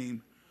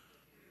shame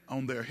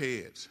on their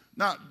heads.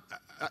 Now,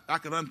 I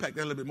could unpack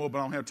that a little bit more, but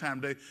I don't have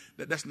time today.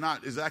 That's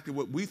not exactly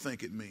what we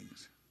think it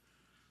means.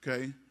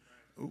 Okay?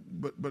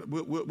 But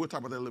we'll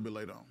talk about that a little bit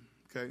later on.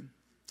 Okay?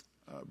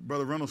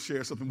 Brother Reynolds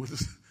shared something with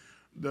us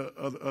the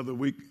other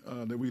week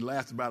that we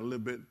laughed about a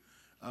little bit.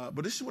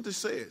 But this is what this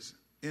says.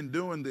 In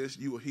doing this,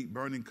 you will heap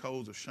burning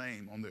coals of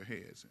shame on their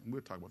heads. And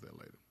we'll talk about that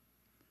later.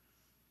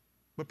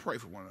 But pray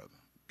for one another.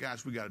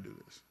 Guys, we got to do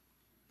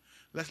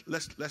this.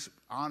 Let's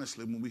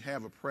honestly, when we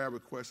have a prayer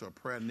request or a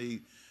prayer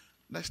need,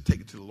 let's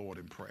take it to the Lord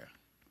in prayer.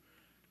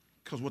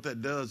 Because what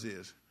that does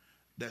is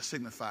that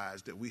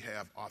signifies that we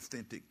have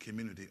authentic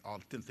community,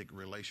 authentic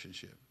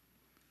relationship.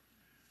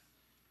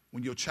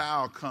 When your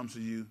child comes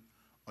to you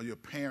or your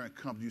parent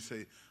comes to you and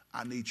say,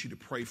 I need you to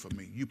pray for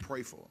me, you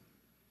pray for them,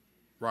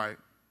 right?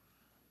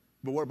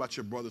 But what about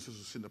your brothers and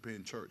sisters sitting up here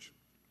in church?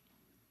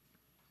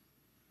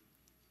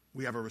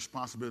 We have a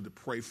responsibility to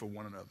pray for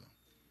one another.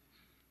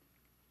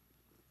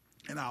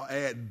 And I'll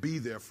add, be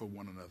there for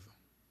one another.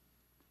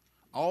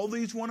 All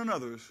these one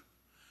another's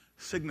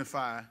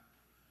signify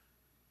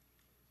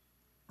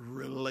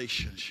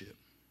relationship.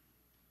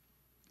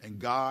 And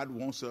God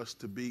wants us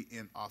to be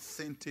in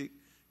authentic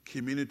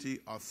community,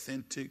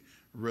 authentic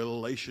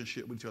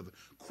relationship with each other.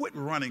 Quit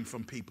running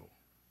from people.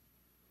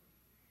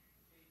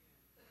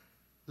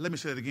 Let me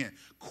say it again.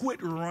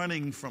 Quit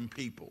running from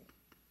people.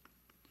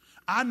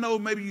 I know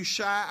maybe you're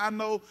shy. I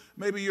know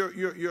maybe your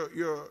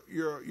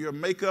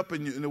makeup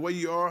and the way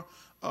you are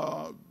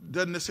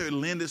doesn't necessarily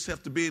lend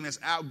itself to being as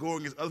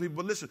outgoing as other people.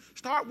 But listen,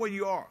 start where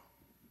you are.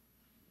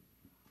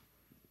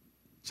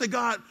 Say,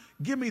 God,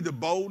 give me the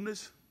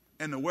boldness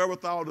and the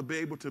wherewithal to be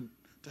able to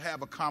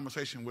have a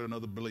conversation with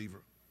another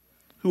believer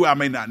who I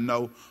may not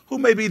know, who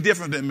may be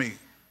different than me,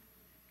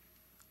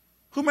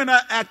 who may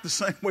not act the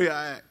same way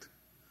I act,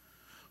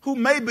 who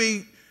may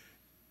be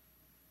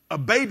a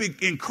baby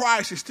in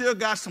Christ and still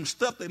got some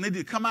stuff that needs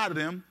to come out of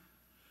them,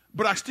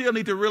 but I still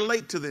need to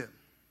relate to them.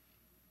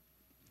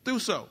 Do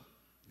so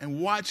and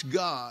watch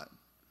God,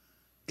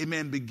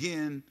 amen,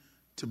 begin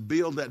to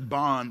build that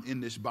bond in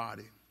this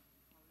body.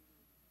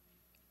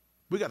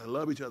 We got to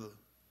love each other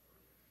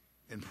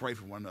and pray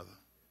for one another.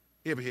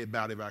 Every head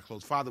bowed, every eye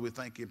closed. Father, we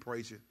thank you and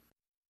praise you